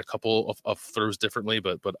 Could have made a couple of throws differently,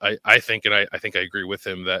 but I think I agree with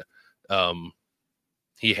him that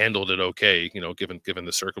he handled it okay, given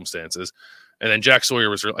the circumstances. And then Jack Sawyer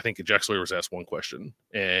was asked 1 question,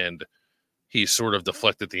 and he sort of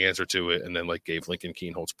deflected the answer to it, and then gave Lincoln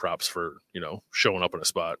Kienholz props for showing up in a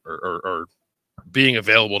spot or being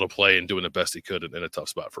available to play and doing the best he could in a tough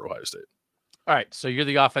spot for Ohio State. All right, so you're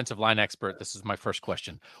the offensive line expert. This is my first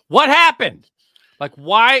question. What happened?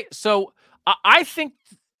 Why? So I think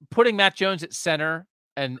putting Matt Jones at center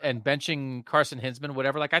and benching Carson Hinsman,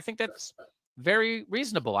 whatever, I think that's very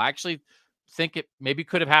reasonable. I actually think it maybe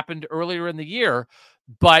could have happened earlier in the year,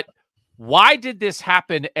 but why did this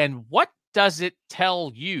happen, and what does it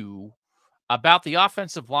tell you about the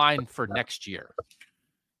offensive line for next year?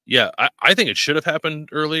 Yeah, I think it should have happened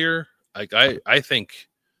earlier. I think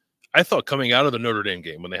I thought coming out of the Notre Dame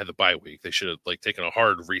game when they had the bye week, they should have like taken a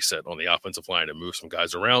hard reset on the offensive line and moved some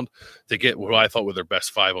guys around to get what I thought were their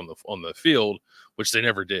best 5 on the field, which they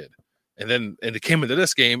never did. And it came into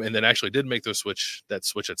this game and then actually did make that switch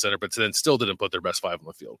at center, but then still didn't put their best 5 on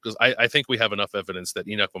the field. Because I think we have enough evidence that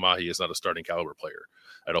Enoch Mamahi is not a starting caliber player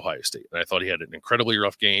at Ohio State. And I thought he had an incredibly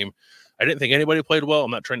rough game. I didn't think anybody played well.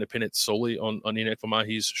 I'm not trying to pin it solely on Enoch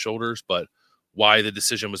Mamahi's shoulders, but why the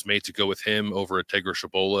decision was made to go with him over a Tegra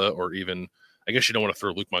Shabola, or even, I guess you don't want to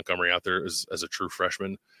throw Luke Montgomery out there as a true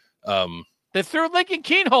freshman. They threw Lincoln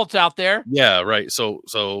Keenholz out there. Yeah, right. So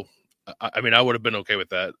I mean, I would have been okay with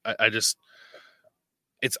that. I just,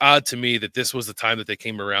 it's odd to me that this was the time that they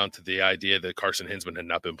came around to the idea that Carson Hinsman had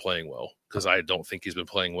not been playing well, because I don't think he's been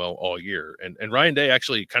playing well all year. And Ryan Day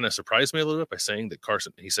actually kind of surprised me a little bit by saying that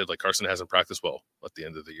Carson hasn't practiced well at the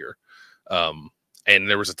end of the year. And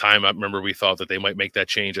there was a time I remember we thought that they might make that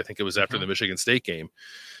change. I think it was after the Michigan State game,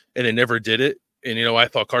 and they never did it. And, I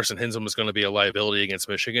thought Carson Hinsman was going to be a liability against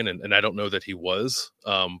Michigan, and I don't know that he was.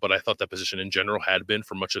 But I thought that position in general had been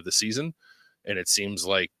for much of the season. And it seems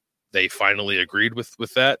like they finally agreed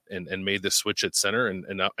with that and made the switch at center.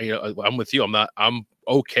 And I'm with you. I'm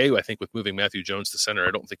okay, I think, with moving Matthew Jones to center.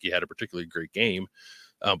 I don't think he had a particularly great game,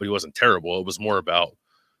 but he wasn't terrible. It was more about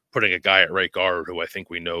putting a guy at right guard who I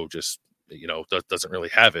think we know just, doesn't really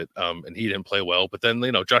have it. And he didn't play well. But then,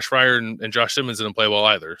 Josh Fryer and Josh Simmons didn't play well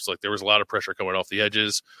either. So there was a lot of pressure coming off the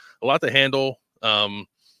edges, a lot to handle.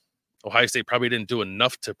 Ohio State probably didn't do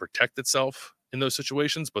enough to protect itself in those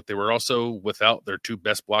situations, but they were also without their 2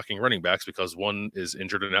 best blocking running backs because one is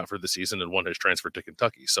injured and out for the season and one has transferred to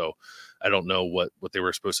Kentucky. So I don't know what they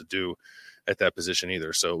were supposed to do at that position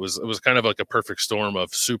either. So it was kind of like a perfect storm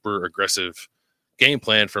of super aggressive game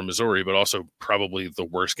plan for Missouri, but also probably the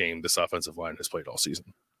worst game this offensive line has played all season.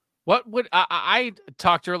 What would I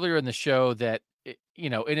talked earlier in the show that,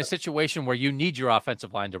 in a situation where you need your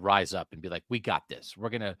offensive line to rise up and be like, we got this. We're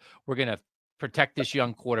going to protect this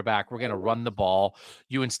young quarterback. We're going to run the ball.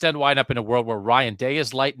 You instead wind up in a world where Ryan Day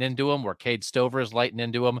is lighting into him, where Cade Stover is lighting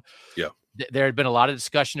into him. Yeah. There had been a lot of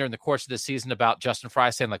discussion during the course of the season about Justin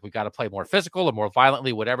Fry saying, like, we got to play more physical or more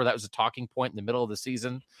violently, whatever. That was a talking point in the middle of the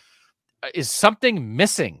season. Is something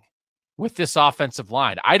missing with this offensive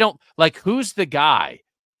line? I don't like, who's the guy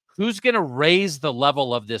who's going to raise the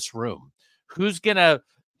level of this room? Who's going to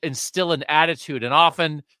instill an attitude? And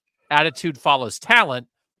often attitude follows talent.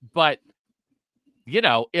 But,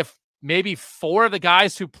 if maybe 4 of the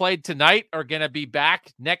guys who played tonight are going to be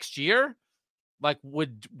back next year, like,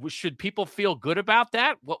 should people feel good about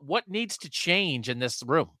that? What needs to change in this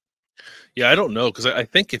room? Yeah, I don't know, because I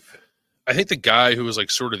think the guy who was like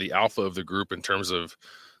sort of the alpha of the group in terms of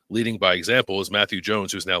leading by example is Matthew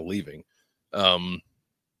Jones, who's now leaving.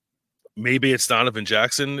 Maybe it's Donovan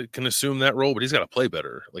Jackson that can assume that role, but he's got to play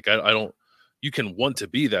better. Like, I don't, you can want to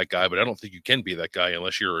be that guy, but I don't think you can be that guy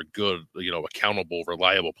unless you're a good, accountable,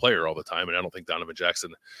 reliable player all the time. And I don't think Donovan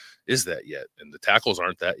Jackson is that yet. And the tackles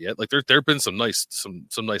aren't that yet. Like there've been some nice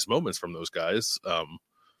moments from those guys.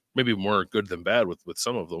 Maybe more good than bad with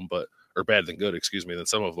some of them, or bad than good, than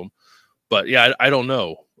some of them. But yeah, I don't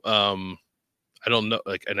know. I don't know.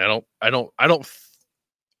 Like, and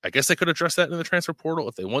I guess they could address that in the transfer portal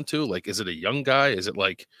if they want to. Like, is it a young guy? Is it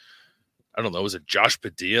like, I don't know. Is it Josh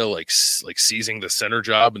Padilla, like seizing the center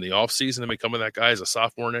job in the offseason and becoming that guy as a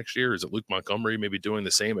sophomore next year? Is it Luke Montgomery maybe doing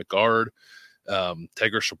the same at guard? Tegra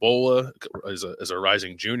Shabola as a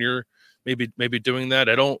rising junior, maybe doing that.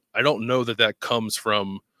 I don't know that comes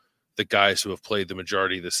from the guys who have played the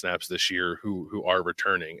majority of the snaps this year who are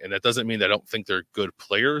returning. And that doesn't mean that I don't think they're good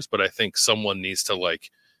players, but I think someone needs to like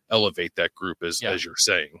elevate that group as you're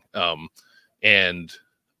saying. And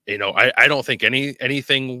I don't think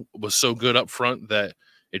anything was so good up front that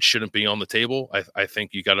it shouldn't be on the table. I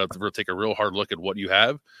think you got to take a real hard look at what you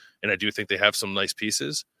have. And I do think they have some nice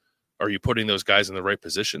pieces. Are you putting those guys in the right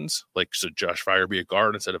positions? Like, should Josh Fryer be a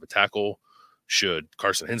guard instead of a tackle? Should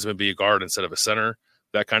Carson Hinsman be a guard instead of a center?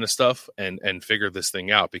 That kind of stuff, and figure this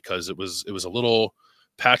thing out, because it was a little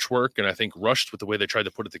patchwork, and I think rushed with the way they tried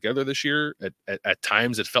to put it together this year. At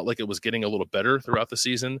times, it felt like it was getting a little better throughout the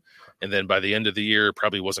season, and then by the end of the year, it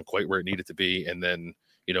probably wasn't quite where it needed to be. And then,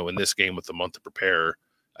 in this game with the month to prepare,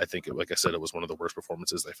 I think, like I said, it was one of the worst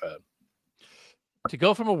performances they've had. To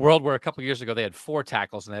go from a world where a couple of years ago they had 4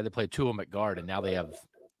 tackles and they had to play 2 of them at guard, and now they have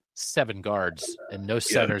 7 guards and no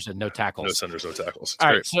centers and no tackles. No centers, no tackles. All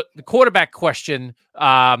right, so the quarterback question,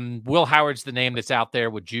 Will Howard's the name that's out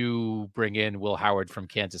there. Would you bring in Will Howard from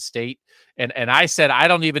Kansas State? And I said, I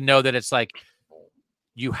don't even know that it's like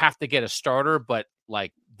you have to get a starter, but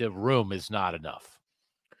like the room is not enough.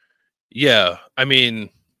 Yeah, I mean,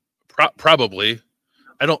 probably.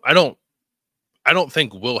 I don't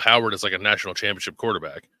think Will Howard is like a national championship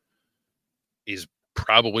quarterback. He's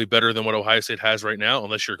probably better than what Ohio State has right now,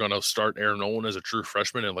 unless you're going to start Aaron Nolan as a true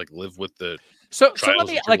freshman and like live with the so let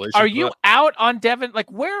me like, are you out on Devin? Like,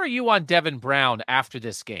 where are you on Devin Brown after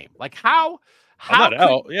this game? Like, how I'm not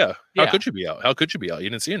out. Yeah. How could you be out? How could you be out? You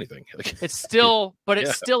didn't see anything. Like, it's still, but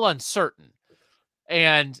it's still uncertain.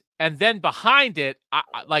 And then behind it, I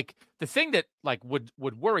like the thing that like would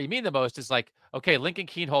worry me the most is like, okay, Lincoln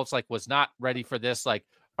Kienholz like was not ready for this. Like,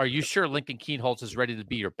 are you sure Lincoln Kienholz is ready to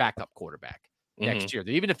be your backup quarterback next year?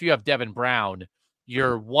 Even if you have Devin Brown,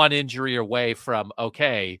 you're one injury away from,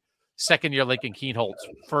 okay, second year Lincoln Kienholz,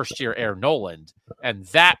 first year Aaron Nolan. And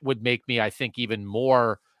that would make me, I think, even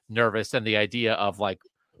more nervous than the idea of like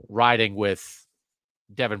riding with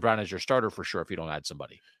Devin Brown as your starter for sure if you don't add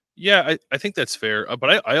somebody. Yeah, I think that's fair.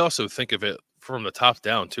 But I also think of it from the top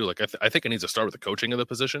down too. Like I think it needs to start with the coaching of the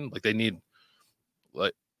position. Like they need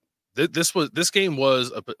like this game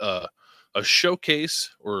was a showcase,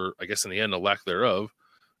 or I guess in the end a lack thereof,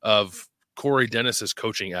 of Corey Dennis's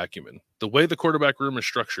coaching acumen. The way the quarterback room is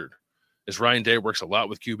structured is Ryan Day works a lot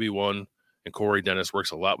with QB1 and Corey Dennis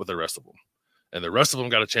works a lot with the rest of them. And the rest of them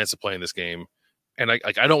got a chance to play in this game. And I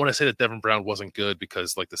don't want to say that Devin Brown wasn't good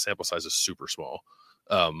because like the sample size is super small.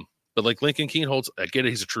 But like Lincoln Kienholz, I get it,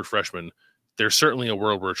 he's a true freshman. There's certainly a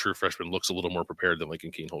world where a true freshman looks a little more prepared than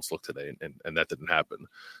Lincoln Kienholz looked today, and that didn't happen.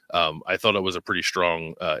 I thought it was a pretty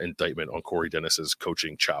strong indictment on Corey Dennis's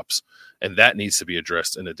coaching chops, and that needs to be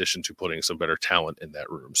addressed in addition to putting some better talent in that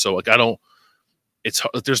room. So like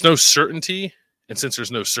there's no certainty, and since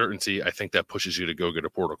there's no certainty, I think that pushes you to go get a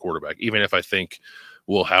portal quarterback, even if I think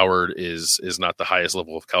Will Howard is not the highest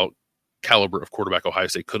level of caliber of quarterback Ohio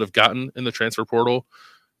State could have gotten in the transfer portal.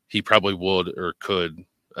 He probably would or could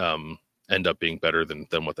end up being better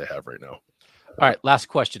than what they have right now. All right, last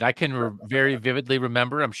question. I can very vividly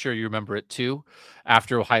remember, I'm sure you remember it too,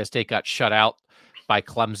 after Ohio State got shut out by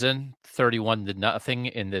Clemson,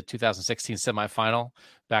 31-0 in the 2016 semifinal,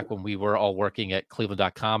 back when we were all working at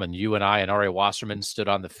Cleveland.com, and you and I and Ari Wasserman stood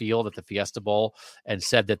on the field at the Fiesta Bowl and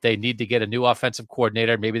said that they need to get a new offensive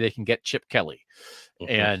coordinator. Maybe they can get Chip Kelly.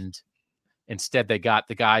 And instead, they got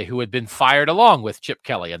the guy who had been fired along with Chip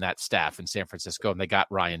Kelly and that staff in San Francisco, and they got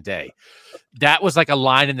Ryan Day. That was like a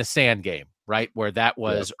line in the sand game, right? Where that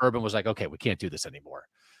was, Urban was like, okay, we can't do this anymore.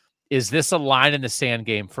 Is this a line in the sand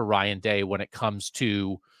game for Ryan Day when it comes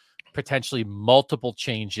to potentially multiple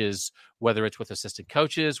changes, whether it's with assistant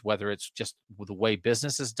coaches, whether it's just with the way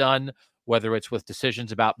business is done, whether it's with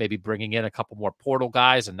decisions about maybe bringing in a couple more portal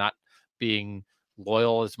guys and not being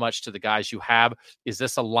loyal as much to the guys you have? Is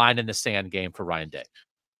this a line in the sand game for Ryan Day?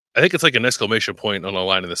 I think it's like an exclamation point on a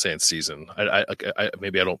line in the sand season. I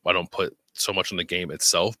don't put so much on the game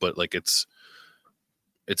itself, but like it's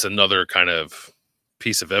another kind of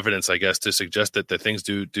piece of evidence, I guess, to suggest that things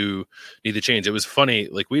do need to change. It was funny,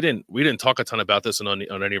 like we didn't talk a ton about this on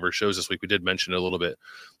any of our shows this week. We did mention it a little bit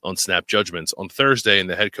on Snap Judgments on Thursday in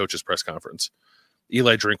the head coach's press conference.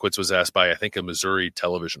 Eli Drinkwitz was asked by, I think, a Missouri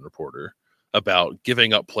television reporter about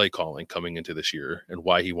giving up play calling coming into this year and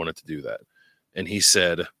why he wanted to do that. And he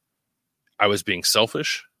said, I was being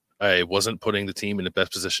selfish. I wasn't putting the team in the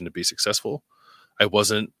best position to be successful. I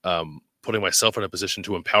wasn't putting myself in a position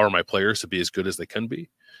to empower my players to be as good as they can be.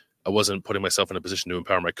 I wasn't putting myself in a position to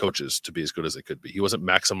empower my coaches to be as good as they could be. He wasn't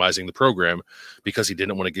maximizing the program because he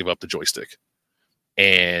didn't want to give up the joystick.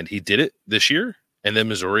 And he did it this year. And then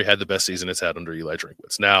Missouri had the best season it's had under Eli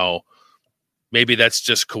Drinkwitz. Now, maybe that's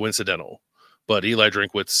just coincidental, but Eli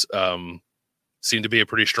Drinkwitz seemed to be a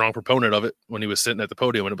pretty strong proponent of it when he was sitting at the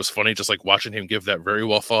podium. And it was funny just like watching him give that very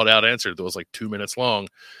well thought out answer that was like 2 minutes long.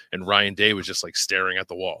 And Ryan Day was just like staring at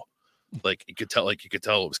the wall. Like you could tell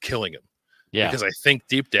it was killing him. Yeah. Because I think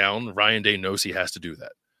deep down, Ryan Day knows he has to do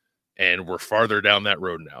that. And we're farther down that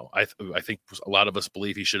road now. I think a lot of us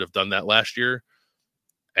believe he should have done that last year.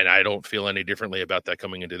 And I don't feel any differently about that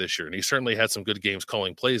coming into this year. And he certainly had some good games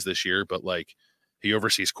calling plays this year, but like he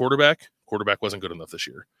oversees quarterback wasn't good enough this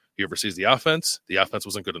year. He oversees the offense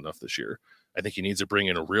wasn't good enough this year. I think he needs to bring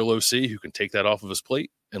in a real OC who can take that off of his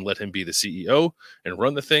plate and let him be the CEO and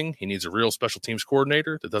run the thing. He needs a real special teams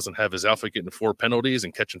coordinator that doesn't have his outfit getting 4 penalties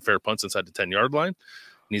and catching fair punts inside the 10-yard line.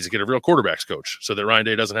 He needs to get a real quarterbacks coach so that Ryan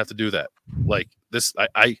Day doesn't have to do that. Like this,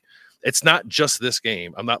 it's not just this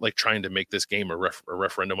game. I'm not like trying to make this game a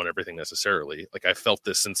referendum on everything necessarily. Like I felt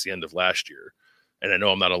this since the end of last year, and I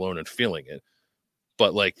know I'm not alone in feeling it.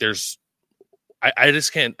 But like I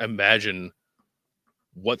just can't imagine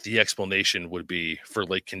what the explanation would be for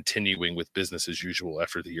like continuing with business as usual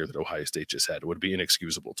after the year that Ohio State just had. It would be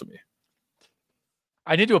inexcusable to me.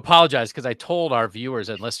 I need to apologize because I told our viewers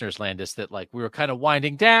and listeners, Landis, that like we were kind of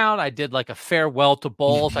winding down. I did like a farewell to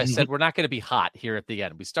bowls. I said, we're not going to be hot here at the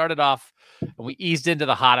end. We started off and we eased into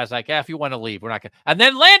the hot. I was like, if you want to leave, we're not going to. And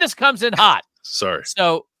then Landis comes in hot. Sorry.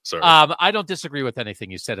 So Sorry. I don't disagree with anything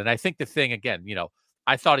you said. And I think the thing, again,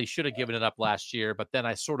 I thought he should have given it up last year, but then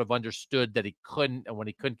I sort of understood that he couldn't. And when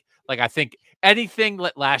he couldn't, like, I think anything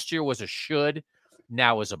that last year was a should,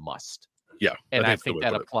 now is a must. Yeah. And I think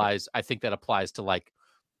that applies. I think that applies to like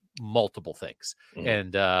multiple things. Mm-hmm.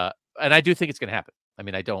 And I do think it's going to happen. I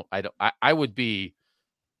mean, I would be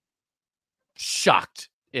shocked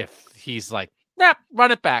if he's like, run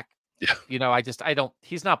it back. Yeah.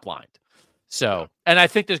 He's not blind. So, and I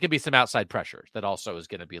think there's going to be some outside pressure that also is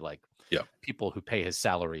going to be like, people who pay his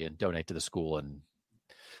salary and donate to the school and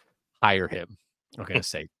hire him are going to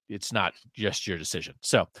say it's not just your decision.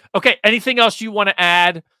 So, okay. Anything else you want to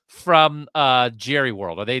add from Jerry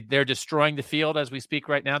World? They're destroying the field as we speak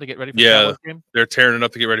right now to get ready for the Cowboys game? They're tearing it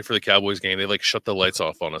up to get ready for the Cowboys game. They like shut the lights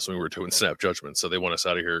off on us when we were doing snap judgment, so they want us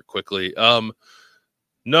out of here quickly.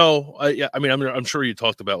 No, I'm sure you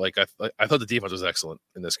talked about like I thought the defense was excellent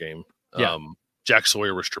in this game. Yeah. Jack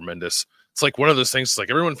Sawyer was tremendous. It's like one of those things. It's like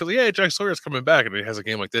everyone feels, Jack Sawyer's coming back, and he has a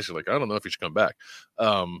game like this. You're like, I don't know if he should come back.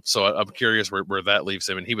 So I'm curious where that leaves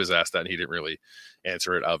him. And he was asked that, and he didn't really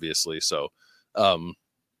answer it, obviously. So,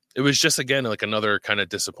 it was just again like another kind of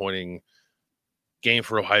disappointing game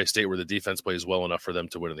for Ohio State, where the defense plays well enough for them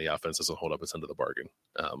to win, and the offense doesn't hold up its end of the bargain.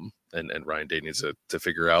 And Ryan Day needs to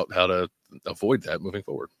figure out how to avoid that moving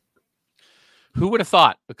forward. Who would have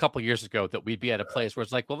thought a couple years ago that we'd be at a place where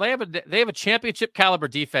it's like, well, they have a championship caliber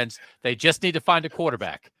defense. They just need to find a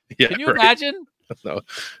quarterback. Yeah, can you imagine? No,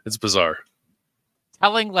 it's bizarre.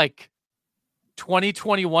 Telling like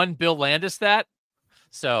 2021 Bill Landis that.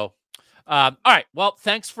 So, all right. Well,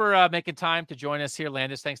 thanks for making time to join us here,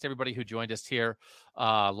 Landis. Thanks to everybody who joined us here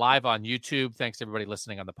live on YouTube. Thanks to everybody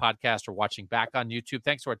listening on the podcast or watching back on YouTube.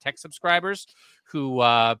 Thanks to our tech subscribers who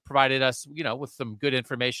provided us, with some good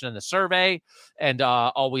information in the survey and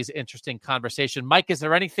always interesting conversation. Mike, is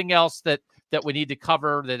there anything else that we need to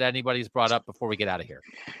cover that anybody's brought up before we get out of here?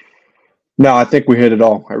 No, I think we hit it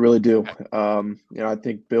all. I really do. I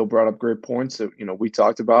think Bill brought up great points that, we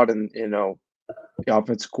talked about, and, the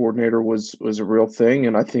offensive coordinator was a real thing,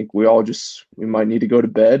 and I think we might need to go to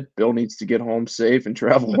bed. Bill needs to get home safe and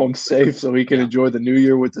travel home safe so he can enjoy the new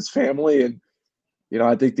year with his family. And,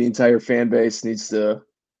 I think the entire fan base needs to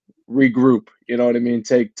regroup. You know what I mean?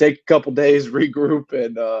 Take a couple days, regroup,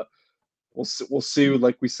 and we'll see.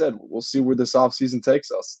 Like we said, we'll see where this offseason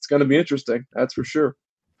takes us. It's going to be interesting. That's for sure.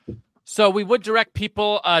 So we would direct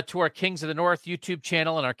people to our Kings of the North YouTube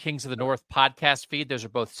channel and our Kings of the North podcast feed. Those are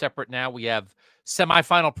both separate now. We have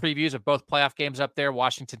semifinal previews of both playoff games up there: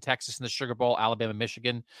 Washington, Texas in the Sugar Bowl, Alabama,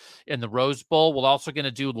 Michigan in the Rose Bowl. We're also going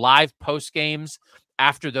to do live post games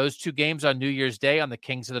after those two games on New Year's Day on the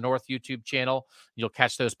Kings of the North YouTube channel. You'll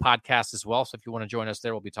catch those podcasts as well. So if you want to join us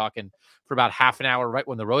there, we'll be talking for about half an hour right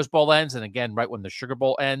when the Rose Bowl ends, and again right when the Sugar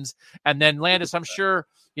Bowl ends. And then Landis, I'm sure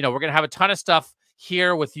we're going to have a ton of stuff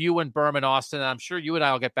here with you and Berman Austin. And I'm sure you and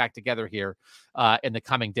I will get back together here in the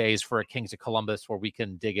coming days for a Kings of Columbus, where we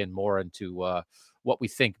can dig in more into what we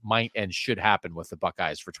think might and should happen with the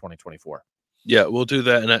Buckeyes for 2024. Yeah, we'll do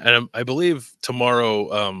that. And I believe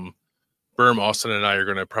tomorrow, Berm, Austin, and I are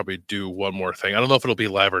going to probably do one more thing. I don't know if it'll be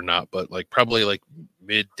live or not, but probably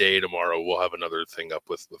midday tomorrow, we'll have another thing up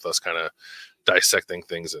with us kind of dissecting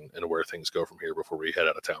things and where things go from here before we head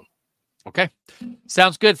out of town. Okay.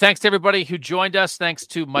 Sounds good. Thanks to everybody who joined us. Thanks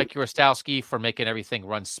to Mike Urostowski for making everything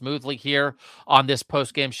run smoothly here on this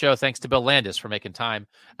post-game show. Thanks to Bill Landis for making time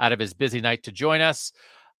out of his busy night to join us.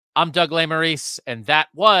 I'm Doug Lesmerises, and that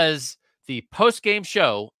was the post-game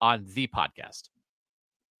show on the podcast.